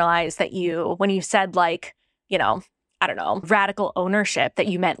 I didn't realize that when you said like, I don't know, radical ownership, that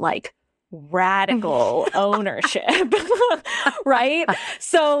you meant like radical ownership, right?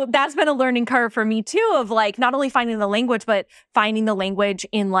 So that's been a learning curve for me too, of like not only finding the language, but finding the language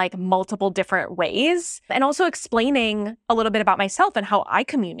in like multiple different ways, and also explaining a little bit about myself and how I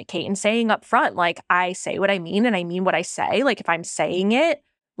communicate, and saying up front, like, I say what I mean and I mean what I say. Like if I'm saying it,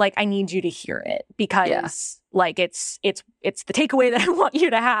 like I need you to hear it, because like it's the takeaway that I want you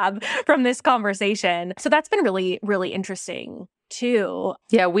to have from this conversation. So that's been really, really interesting too.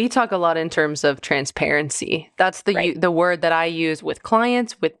 Yeah, we talk a lot in terms of transparency. That's the word that I use with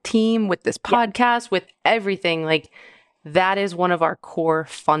clients, with team, with this podcast, with everything. Like that is one of our core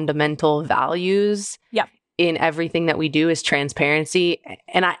fundamental values. Yeah. In everything that we do is transparency.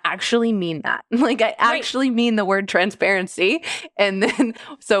 And I actually mean that. Like I actually mean the word transparency. And then,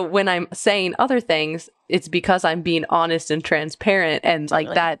 so when I'm saying other things, it's because I'm being honest and transparent. And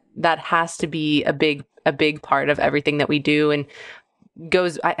like that has to be a big part of everything that we do. And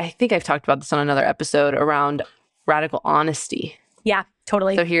goes, I think I've talked about this on another episode around radical honesty. Yeah,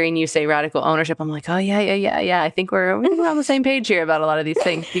 totally. So hearing you say radical ownership, I'm like, oh yeah. I think we're on the same page here about a lot of these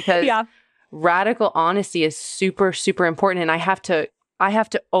things, because radical honesty is super, super important. And I have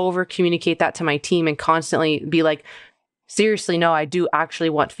to over communicate that to my team and constantly be like, seriously, no, I do actually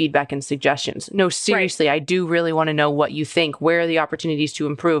want feedback and suggestions. No, seriously, I do really want to know what you think. Where are the opportunities to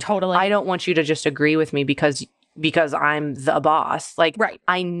improve? Totally. I don't want you to just agree with me because I'm the boss. Like,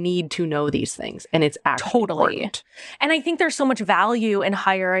 I need to know these things. And it's actually important. And I think there's so much value in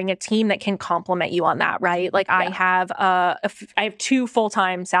hiring a team that can complement you on that, right? Like I have I have 2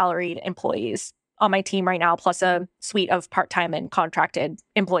 full-time salaried employees on my team right now, plus a suite of part-time and contracted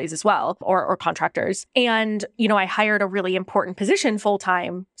employees as well, or contractors. And, you know, I hired a really important position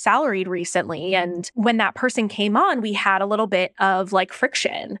full-time salaried recently. And when that person came on, we had a little bit of like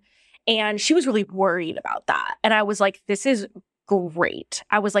friction. And she was really worried about that. And I was like, this is great.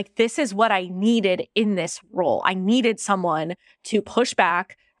 I was like, this is what I needed in this role. I needed someone to push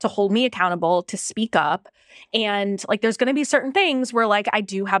back, to hold me accountable, to speak up. And like, there's going to be certain things where like, I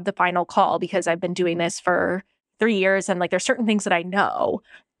do have the final call because I've been doing this for 3 years. And like, there's certain things that I know,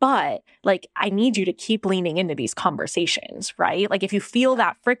 but like, I need you to keep leaning into these conversations, right? Like if you feel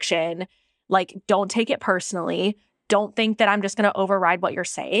that friction, like, don't take it personally. Don't think that I'm just going to override what you're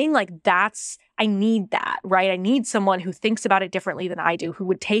saying. Like I need that, right? I need someone who thinks about it differently than I do, who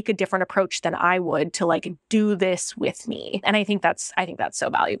would take a different approach than I would to like do this with me. And I think that's so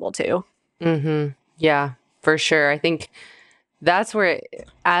valuable too. Mm-hmm. Yeah, for sure. I think that's where,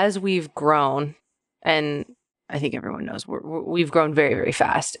 as we've grown, and I think everyone knows we've grown very, very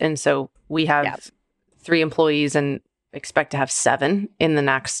fast. And so we have 3 employees and expect to have 7 in the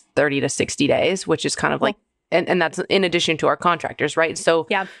next 30 to 60 days, which is kind of like, and that's in addition to our contractors, right? So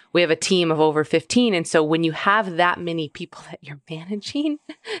we have a team of over 15. And so when you have that many people that you're managing,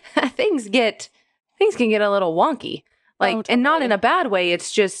 things can get a little wonky. Like, totally. And not in a bad way.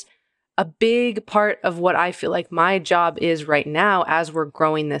 It's just a big part of what I feel like my job is right now, as we're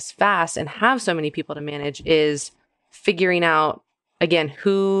growing this fast and have so many people to manage, is figuring out, again,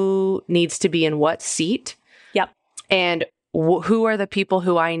 who needs to be in what seat. Yep. And who are the people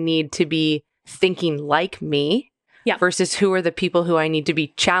who I need to be thinking like me versus who are the people who I need to be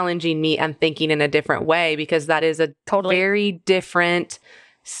challenging me and thinking in a different way, because that is a very different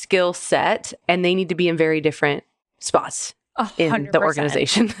skill set and they need to be in very different spots 100%. In the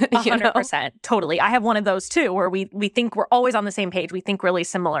organization. 100%. Totally. I have one of those too, where we think we're always on the same page. We think really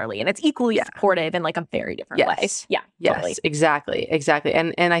similarly, and it's equally supportive in like a very different way. Yeah. Yes, totally. Exactly.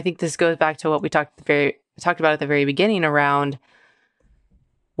 And I think this goes back to what we talked about at the very beginning around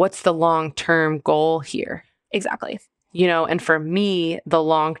what's the long-term goal here? Exactly. You know, and for me, the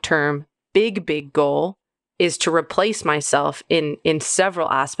long-term big goal is to replace myself in several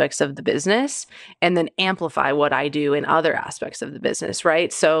aspects of the business and then amplify what I do in other aspects of the business,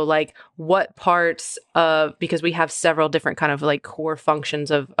 right? So like what parts of, because we have several different kind of like core functions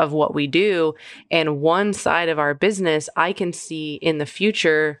of what we do, and one side of our business I can see in the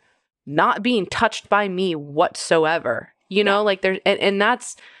future not being touched by me whatsoever. You know, like there's, and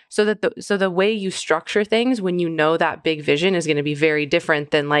that's so the way you structure things when you know that big vision is going to be very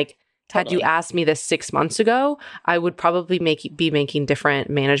different than like, had you asked me this 6 months ago, I would probably be making different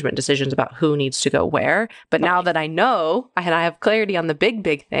management decisions about who needs to go where. But now that I know and I have clarity on the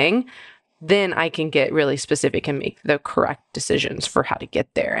big thing, then I can get really specific and make the correct decisions for how to get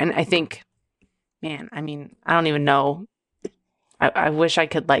there. And I think, man, I mean, I don't even know. I wish I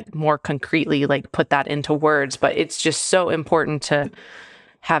could like more concretely like put that into words, but it's just so important to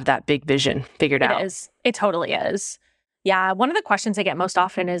have that big vision figured out. It is. It totally is. Yeah. One of the questions I get most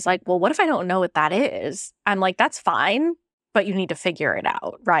often is like, well, what if I don't know what that is? I'm like, that's fine. but you need to figure it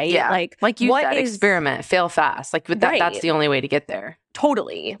out, right? Yeah. Like you what said, experiment, fail fast. Like with that, that's the only way to get there.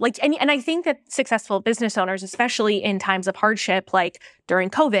 Totally. Like, and I think that successful business owners, especially in times of hardship, like during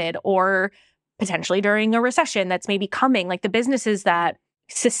COVID or potentially during a recession that's maybe coming, like the businesses that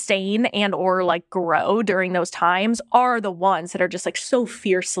sustain and or like grow during those times are the ones that are just like so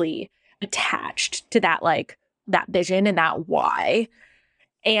fiercely attached to that, like that vision and that why.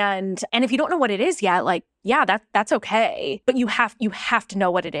 And if you don't know what it is yet, like, yeah, that's okay. But you have to know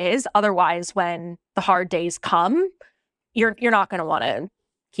what it is. Otherwise, when the hard days come, you're not going to want to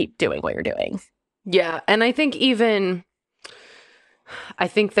keep doing what you're doing. Yeah. And I think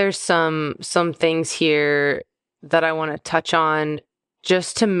there's some things here that I want to touch on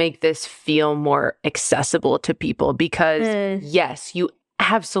just to make this feel more accessible to people, because yes, you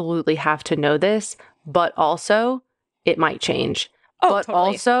absolutely have to know this, but also it might change. But totally.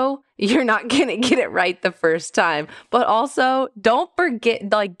 Also, you're not going to get it right the first time. But also, don't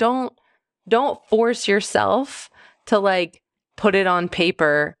forget, like, don't force yourself to like put it on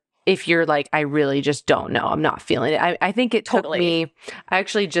paper if you're like, I really just don't know. I'm not feeling it. I think it took me, I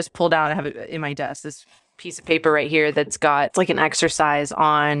actually just pulled out, I have it in my desk, this piece of paper right here that's got, it's like an exercise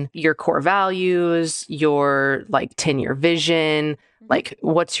on your core values, your like 10-year vision, like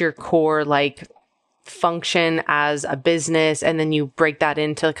what's your core like function as a business, and then you break that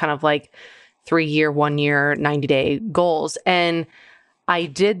into kind of like 3-year, 1-year, 90-day goals. And I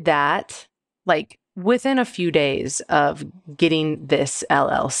did that like within a few days of getting this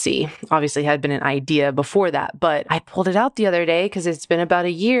LLC. Obviously had been an idea before that, but I pulled it out the other day because it's been about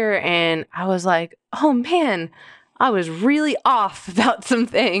a year, and I was like, oh man, I was really off about some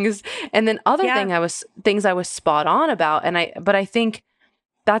things. And then things I was spot on about. But I think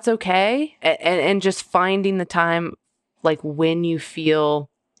that's okay. And just finding the time, like when you feel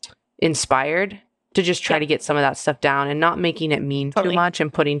inspired, to just try to get some of that stuff down and not making it mean too much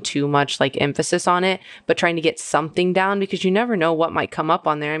and putting too much like emphasis on it, but trying to get something down, because you never know what might come up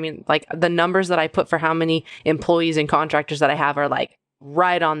on there. I mean, like the numbers that I put for how many employees and contractors that I have are like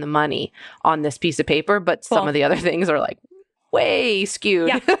right on the money on this piece of paper, but some of the other things are like way skewed.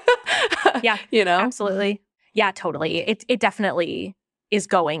 Yeah. You know? Absolutely. Yeah, totally. It definitely is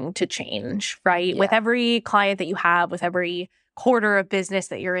going to change, right? Yeah. With every client that you have, with every quarter of business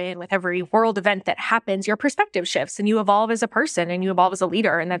that you're in, with every world event that happens, your perspective shifts and you evolve as a person and you evolve as a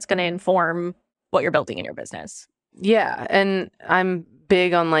leader, and that's going to inform what you're building in your business. Yeah. And I'm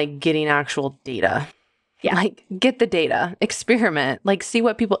big on like getting actual data. Yeah. Like get the data, experiment, like see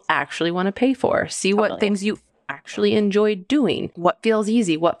what people actually want to pay for, see what things you actually enjoy doing, what feels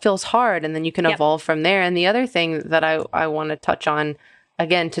easy, what feels hard, and then you can evolve from there. And the other thing that I want to touch on,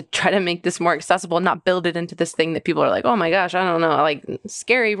 again, to try to make this more accessible, not build it into this thing that people are like, oh my gosh, I don't know, like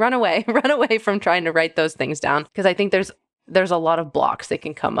scary, run away from trying to write those things down. Because I think there's a lot of blocks that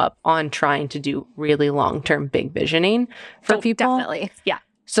can come up on trying to do really long-term big visioning for people. Definitely. Yeah.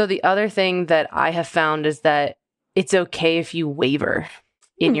 So the other thing that I have found is that it's okay if you waver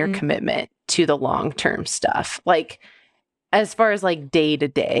in your commitment to the long-term stuff. Like as far as like day to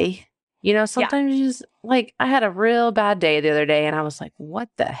day, you know, sometimes you just like, I had a real bad day the other day and I was like, what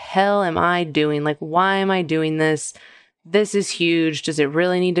the hell am I doing? Like, why am I doing this? This is huge. Does it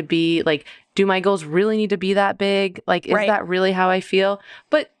really need to be like, do my goals really need to be that big? Like, is that really how I feel?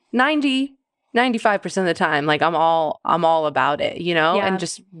 But 95% of the time, like I'm all about it, you know, and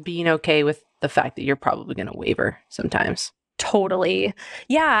just being okay with the fact that you're probably going to waver sometimes. Totally.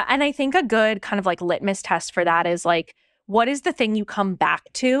 Yeah. And I think a good kind of like litmus test for that is like, what is the thing you come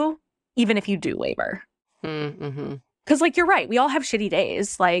back to even if you do waver? Because like, you're right. We all have shitty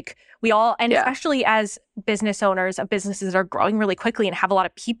days. Like we all, and especially as business owners of businesses that are growing really quickly and have a lot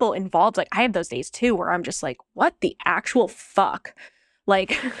of people involved. Like I have those days too, where I'm just like, what the actual fuck?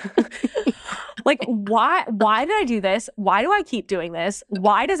 Like, like why did I do this? Why do I keep doing this?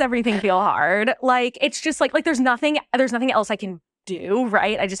 Why does everything feel hard? Like, it's just like there's nothing else I can do.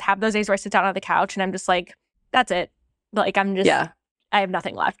 Right. I just have those days where I sit down on the couch and I'm just like, that's it. Like, I'm just, I have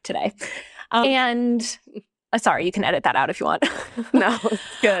nothing left today. And sorry, you can edit that out if you want. No,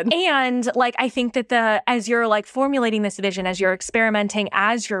 good. And like, I think that as you're like formulating this vision, as you're experimenting,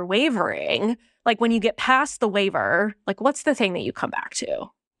 as you're wavering, like when you get past the waver, like what's the thing that you come back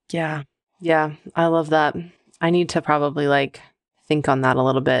to? Yeah. Yeah. I love that. I need to probably like think on that a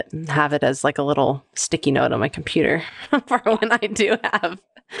little bit and have it as like a little sticky note on my computer for when I do have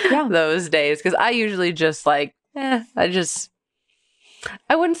those days. Because I usually just like, I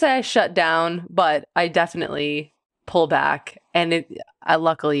wouldn't say I shut down, but I definitely pull back. And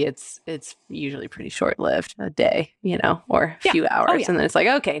luckily it's usually pretty short lived, a day, or a few hours. Oh, yeah. And then it's like,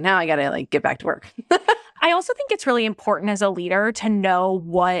 okay, now I got to like get back to work. I also think it's really important as a leader to know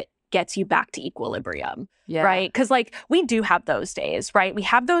what gets you back to equilibrium, right? Because like we do have those days, right? We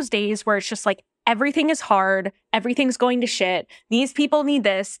have those days where it's just like everything is hard, everything's going to shit. These people need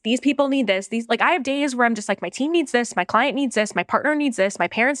this, these people need this. I have days where I'm just like, my team needs this, my client needs this, my partner needs this, my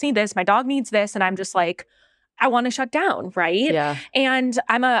parents need this, my dog needs this, and I'm just like, I want to shut down, right? Yeah. And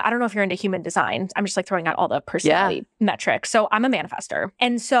I don't know if you're into human design. I'm just like throwing out all the personality metrics. So I'm a manifester.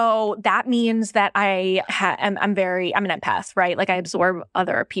 And so that means that I'm an empath, right? Like I absorb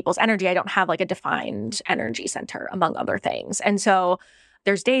other people's energy. I don't have like a defined energy center, among other things. And so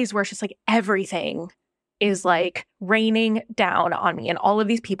there's days where it's just like everything is like raining down on me. And all of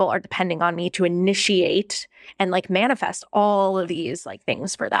these people are depending on me to initiate and like manifest all of these like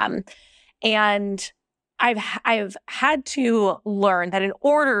things for them. And I've had to learn that in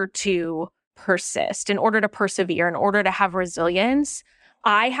order to persist, in order to persevere, in order to have resilience,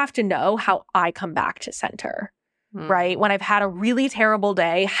 I have to know how I come back to center, right? When I've had a really terrible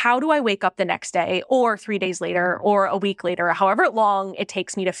day, how do I wake up the next day or 3 days later or a week later, however long it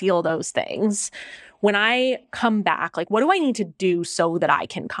takes me to feel those things? When I come back, like, what do I need to do so that I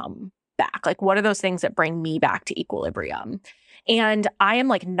can come back? Like, what are those things that bring me back to equilibrium? And I am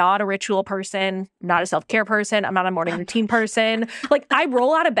like not a ritual person, not a self-care person. I'm not a morning routine person. Like I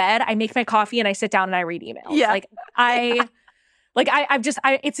roll out of bed, I make my coffee and I sit down and I read emails. Yeah.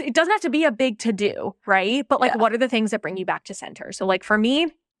 It doesn't have to be a big to-do, right? But like, what are the things that bring you back to center? So like for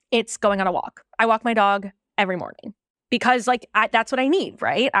me, it's going on a walk. I walk my dog every morning because like, that's what I need,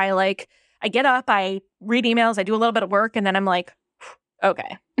 right? I get up, I read emails, I do a little bit of work, and then I'm like,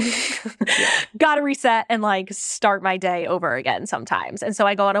 okay, gotta reset and like start my day over again sometimes. And so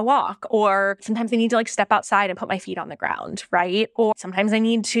I go on a walk, or sometimes I need to like step outside and put my feet on the ground, right? Or sometimes I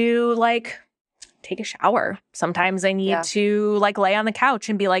need to like take a shower. Sometimes I need to like lay on the couch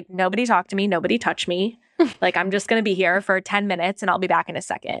and be like, nobody talk to me, nobody touch me. Like I'm just going to be here for 10 minutes and I'll be back in a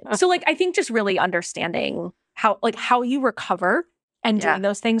second. So like, I think just really understanding how you recover and doing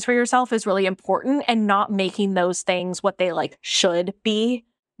those things for yourself is really important, and not making those things what they like should be,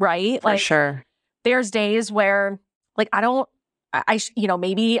 right? For sure. There's days where like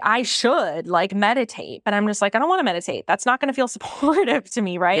maybe I should like meditate, but I'm just like, I don't want to meditate. That's not going to feel supportive to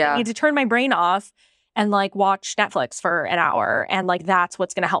me, right? I need to turn my brain off and like watch Netflix for an hour, and like that's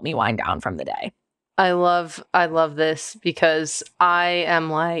what's going to help me wind down from the day. I love this because I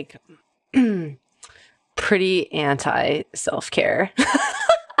am like pretty anti self-care.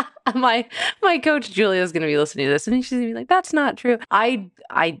 My coach Julia is going to be listening to this, and she's going to be like, "That's not true." I'm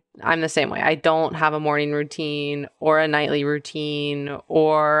the same way. I don't have a morning routine or a nightly routine,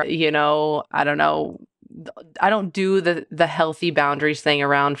 or I don't know. I don't do the healthy boundaries thing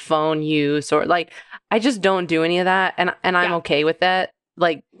around phone use, or like I just don't do any of that, and I'm okay with that.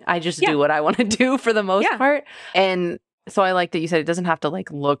 Like I just do what I want to do for the most part, and so I like that you said it doesn't have to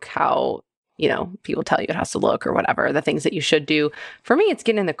like look how people tell you it has to look or whatever, the things that you should do. For me, it's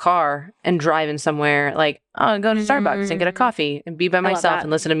getting in the car and driving somewhere, like, oh, go to Starbucks and get a coffee and be by myself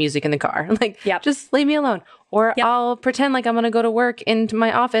and listen to music in the car. Like, just leave me alone. Or I'll pretend like I'm going to go to work into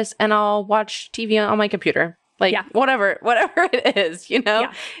my office and I'll watch TV on my computer. Like, whatever it is,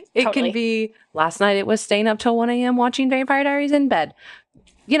 It can be, last night it was staying up till 1 a.m. watching Vampire Diaries in bed.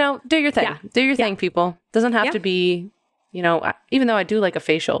 Do your thing. Yeah. Do your thing, people. Doesn't have to be... even though I do like a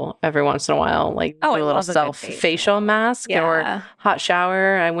facial every once in a while, like do a little self facial mask or hot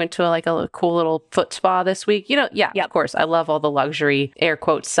shower. I went to a cool little foot spa this week. Of course, I love all the luxury air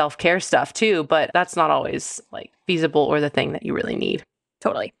quotes self-care stuff too, but that's not always like feasible or the thing that you really need.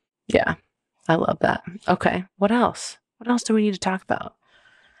 Totally. Yeah. I love that. Okay. What else? What else do we need to talk about?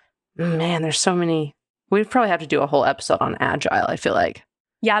 Man, there's so many. We'd probably have to do a whole episode on agile, I feel like.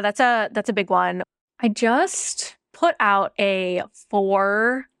 Yeah, that's a big one. I just put out a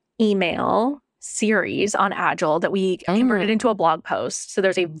 4-email series on Agile that we converted into a blog post. So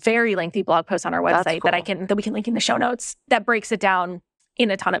there's a very lengthy blog post on our website that we can link in the show notes that breaks it down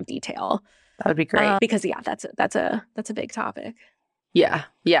in a ton of detail. That would be great. Because that's a big topic. Yeah.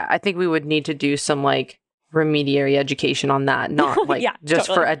 Yeah. I think we would need to do some like remediary education on that. Not like just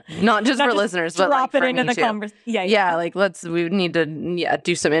totally. Not just for listeners, but drop like it into the conversation. Yeah. Like we would need to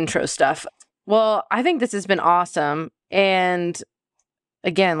do some intro stuff. Well, I think this has been awesome. And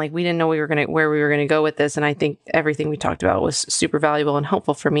again, like we didn't know where we were gonna go with this. And I think everything we talked about was super valuable and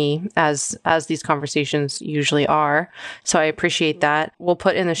helpful for me, as these conversations usually are. So I appreciate that. We'll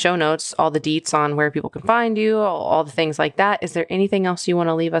put in the show notes all the deets on where people can find you, all the things like that. Is there anything else you want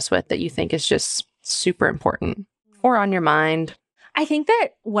to leave us with that you think is just super important? or on your mind? I think that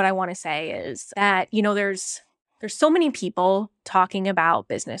what I want to say is that, there's so many people talking about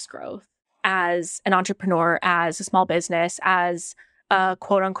business growth as an entrepreneur, as a small business, as a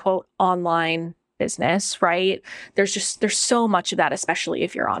quote unquote online business, right? There's so much of that, especially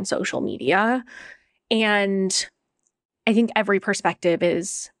if you're on social media. And I think every perspective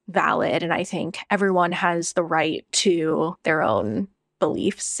is valid. And I think everyone has the right to their own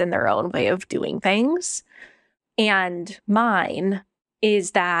beliefs and their own way of doing things. And mine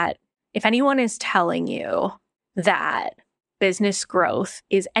is that if anyone is telling you that business growth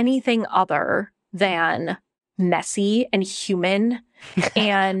is anything other than messy and human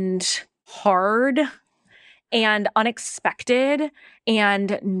and hard and unexpected and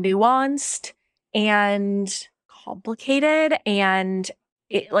nuanced and complicated and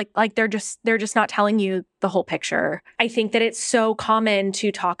they're just not telling you the whole picture. I think that it's so common to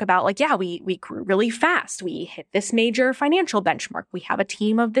talk about we grew really fast. We hit this major financial benchmark. We have a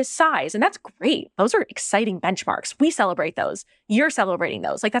team of this size. And that's great. Those are exciting benchmarks. We celebrate those. You're celebrating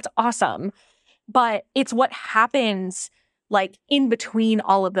those. That's awesome. But it's what happens in between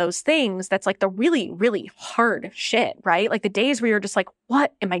all of those things that's the really, really hard shit, right? The days where you're just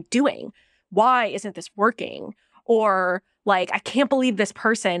what am I doing? Why isn't this working? Or I can't believe this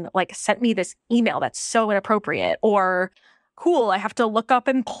person sent me this email that's so inappropriate. Or cool, I have to look up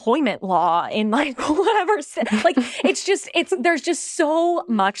employment law in whatever. There's just so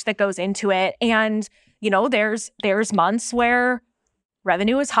much that goes into it. And, there's months where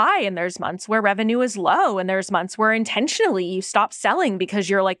revenue is high and there's months where revenue is low. And there's months where intentionally you stop selling because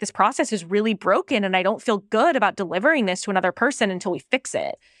you're this process is really broken and I don't feel good about delivering this to another person until we fix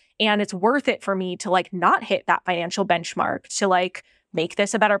it. And it's worth it for me to not hit that financial benchmark to make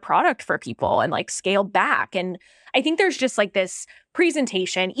this a better product for people and scale back. And I think there's just this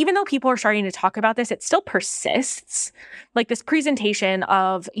presentation, even though people are starting to talk about this, it still persists. This presentation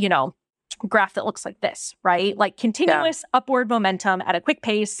of, graph that looks like this, right? Continuous upward momentum at a quick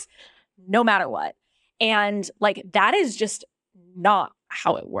pace, no matter what. And that is just not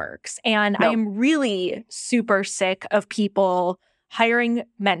how it works. And I am really super sick of people hiring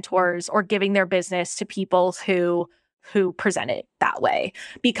mentors or giving their business to people who present it that way.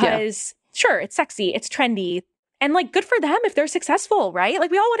 Because sure, it's sexy, it's trendy, and good for them if they're successful, right?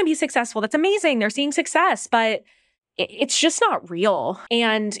 We all want to be successful. That's amazing. They're seeing success, but it's just not real.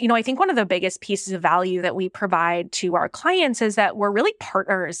 And, I think one of the biggest pieces of value that we provide to our clients is that we're really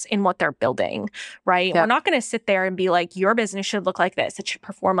partners in what they're building, right? We're not going to sit there and be your business should look like this. It should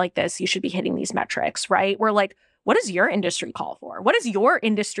perform like this. You should be hitting these metrics, right? We're what does your industry call for? What is your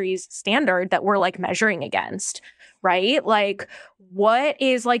industry's standard that we're measuring against, right? What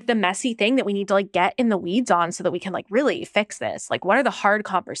is the messy thing that we need to get in the weeds on so that we can really fix this? What are the hard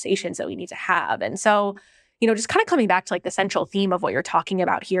conversations that we need to have? And so, just kind of coming back to the central theme of what you're talking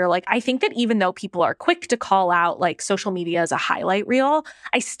about here, I think that even though people are quick to call out social media as a highlight reel,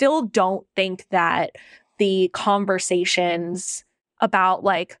 I still don't think that the conversations about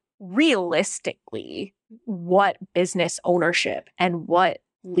realistically what business ownership and what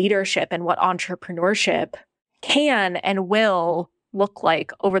leadership and what entrepreneurship can and will look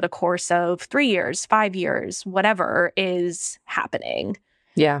like over the course of 3 years, 5 years, whatever is happening.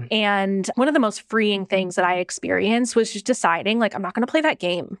 Yeah. And one of the most freeing things that I experienced was just deciding I'm not going to play that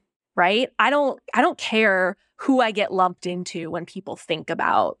game, right? I don't care who I get lumped into when people think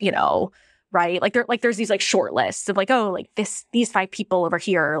about, right? There's these short lists of these 5 people over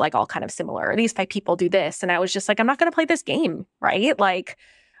here are all kind of similar. These 5 people do this. And I was just I'm not going to play this game, right?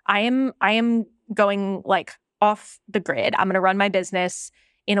 I am going off the grid. I'm going to run my business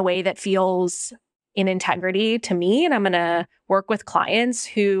in a way that feels in integrity to me. And I'm going to work with clients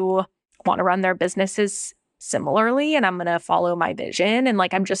who want to run their businesses similarly. And I'm going to follow my vision. And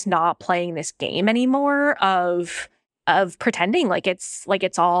I'm just not playing this game anymore of pretending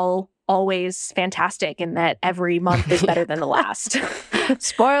it's all always fantastic and that every month is better than the last.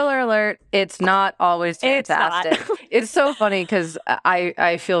 Spoiler alert, it's not always fantastic. It's so funny because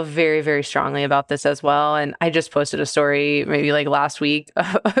I feel very, very strongly about this as well. And I just posted a story maybe last week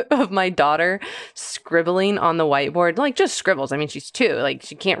of my daughter scribbling on the whiteboard, just scribbles. I mean, she's 2,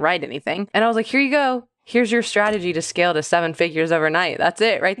 she can't write anything. And I was here you go. Here's your strategy to scale to 7 figures overnight. That's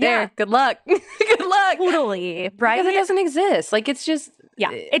it right there. Yeah. Good luck. Good luck. Totally. Right. Because it doesn't exist. It's just.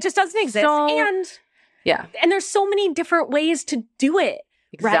 Yeah. It just doesn't exist. And there's so many different ways to do it.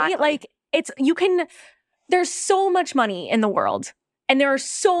 Exactly. Right. There's so much money in the world and there are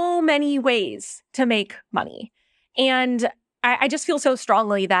so many ways to make money. And I just feel so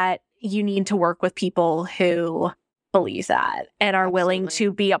strongly that you need to work with people who believe that and are willing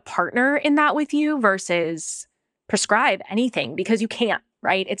to be a partner in that with you versus prescribe anything because you can't,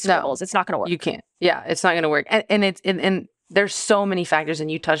 right? It's scribbles. It's not going to work. You can't. Yeah, it's not going to work. And there's so many factors, and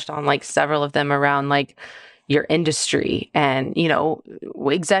you touched on like several of them around like your industry and, you know,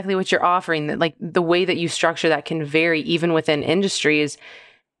 exactly what you're offering. That like the way that you structure that can vary even within industries.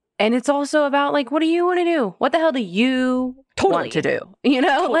 And it's also about like, what do you want to do? What the hell do you want to do? You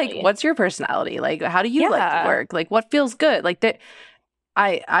know, like what's your personality? Like, how do you like to work? Like, what feels good? Like that.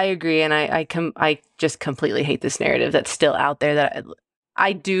 I agree, and I just completely hate this narrative that's still out there. That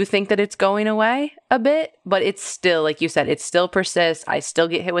I do think that it's going away a bit, but it's still, like you said, it still persists. I still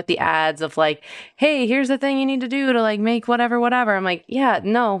get hit with the ads of like, hey, here's the thing you need to do to like make whatever. I'm like, yeah,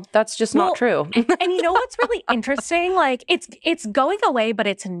 no, that's just not true. And you know what's really interesting? Like it's going away, but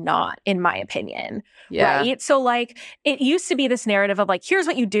it's not, in my opinion. Yeah. Right. So like it used to be this narrative of like, here's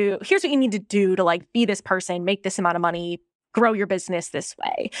what you do, here's what you need to do to like be this person, make this amount of money, grow your business this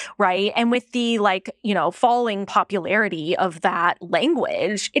way, right? And with the like, you know, falling popularity of that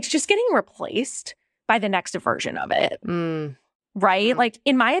language, it's just getting replaced by the next version of it, right? Like,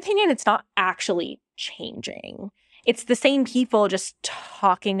 in my opinion, it's not actually changing. It's the same people just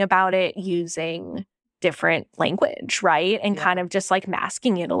talking about it using different language, right? And kind of just like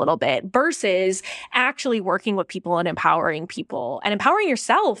masking it a little bit versus actually working with people and empowering people and empowering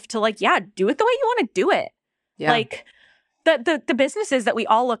yourself to like, do it the way you want to do it. Yeah. Like, the businesses that we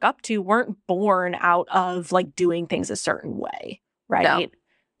all look up to weren't born out of like doing things a certain way, right? No.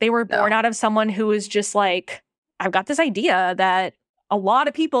 They were born out of someone who was just like, I've got this idea that a lot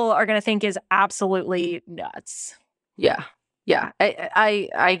of people are going to think is absolutely nuts. Yeah. Yeah.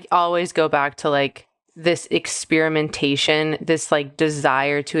 I always go back to like this experimentation, this like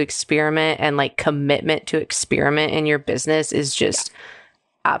desire to experiment and like commitment to experiment in your business is just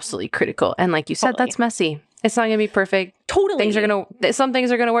absolutely critical. And like you said, that's messy. It's not going to be perfect. Totally. Some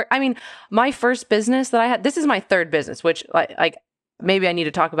things are going to work. I mean, my first business that I had, this is my third business, which like maybe I need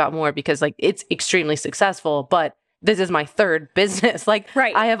to talk about more because like it's extremely successful, but this is my third business. Like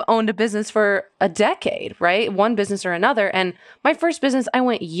I have owned a business for a decade, right? One business or another. And my first business, I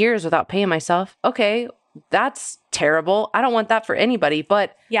went years without paying myself. Okay, that's terrible. I don't want that for anybody.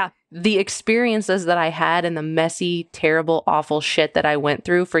 But the experiences that I had and the messy, terrible, awful shit that I went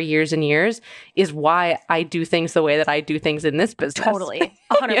through for years and years is why I do things the way that I do things in this business. Totally.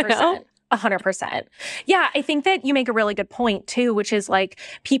 100%. You know? 100%. Yeah, I think that you make a really good point too, which is like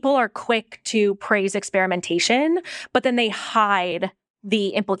people are quick to praise experimentation, but then they hide the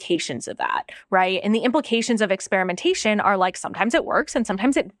implications of that, right? And the implications of experimentation are like sometimes it works and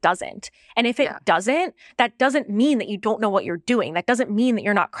sometimes it doesn't. And if it doesn't, that doesn't mean that you don't know what you're doing. That doesn't mean that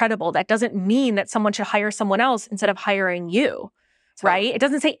you're not credible. That doesn't mean that someone should hire someone else instead of hiring you. Right? It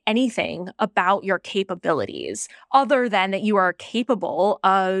doesn't say anything about your capabilities other than that you are capable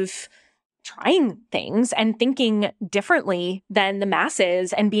of trying things and thinking differently than the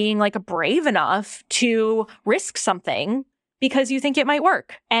masses and being like brave enough to risk something because you think it might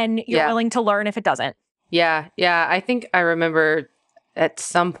work and you're willing to learn if it doesn't. Yeah. Yeah. I think I remember at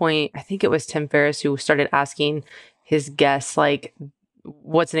some point, I think it was Tim Ferriss who started asking his guests, like,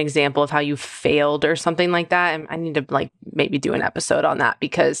 what's an example of how you failed or something like that? And I need to like maybe do an episode on that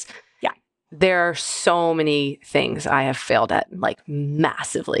because there are so many things I have failed at like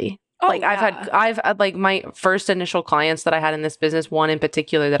massively. I've had like my first initial clients that I had in this business, one in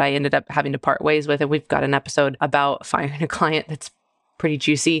particular that I ended up having to part ways with. And we've got an episode about firing a client that's pretty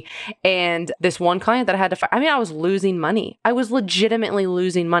juicy. And this one client that I had to fire, I mean, I was losing money. I was legitimately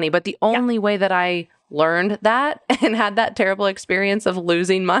losing money. But the only way that I learned that and had that terrible experience of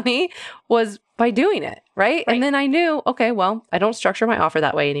losing money was by doing it. Right. And then I knew, okay, well, I don't structure my offer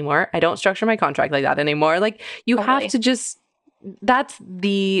that way anymore. I don't structure my contract like that anymore. Like you have to just, that's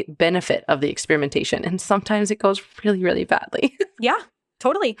the benefit of the experimentation. And sometimes it goes really, really badly. Yeah,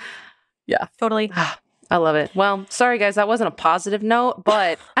 totally. Yeah. Totally. I love it. Well, sorry guys, that wasn't a positive note,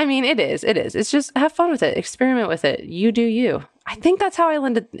 but I mean, it is. It's just have fun with it. Experiment with it. You do you. I think that's how I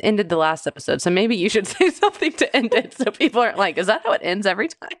ended the last episode. So maybe you should say something to end it so people aren't like, is that how it ends every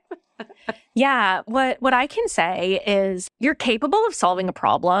time? Yeah. What I can say is you're capable of solving a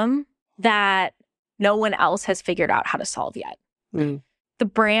problem that no one else has figured out how to solve yet. The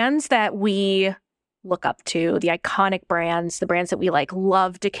brands that we look up to, the iconic brands, the brands that we like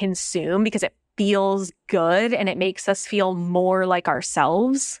love to consume because it feels good and it makes us feel more like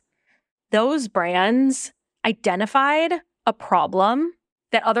ourselves. Those brands identified a problem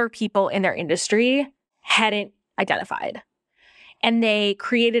that other people in their industry hadn't identified. And they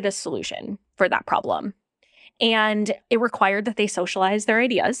created a solution for that problem. And it required that they socialize their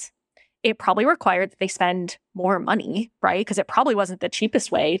ideas. it probably required that they spend more money, right? Because it probably wasn't the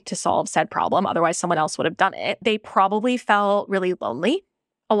cheapest way to solve said problem. Otherwise, someone else would have done it. They probably felt really lonely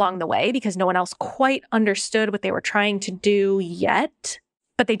along the way because no one else quite understood what they were trying to do yet,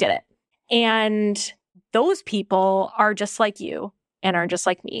 but they did it. And those people are just like you and are just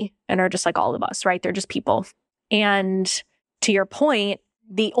like me and are just like all of us, right? They're just people. And to your point,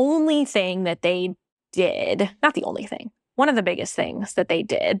 the only thing that they did, not the only thing, one of the biggest things that they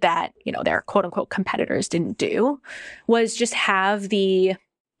did that, their quote unquote competitors didn't do was just have the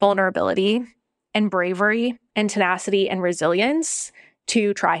vulnerability and bravery and tenacity and resilience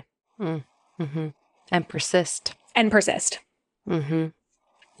to try. Mm-hmm. And persist. Mm-hmm.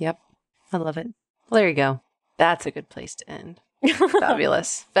 Yep. I love it. Well, there you go. That's a good place to end.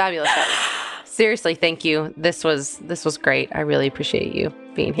 Fabulous. Seriously, thank you. This was great. I really appreciate you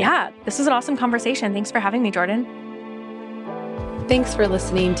being here. Yeah, this was an awesome conversation. Thanks for having me, Jordan. Thanks for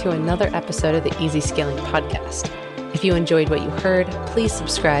listening to another episode of the Easy Scaling Podcast. If you enjoyed what you heard, please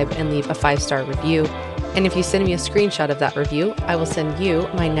subscribe and leave a 5-star review. And if you send me a screenshot of that review, I will send you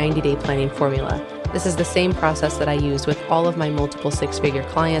my 90-day planning formula. This is the same process that I use with all of my multiple 6-figure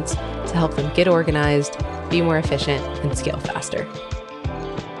clients to help them get organized, be more efficient, and scale faster.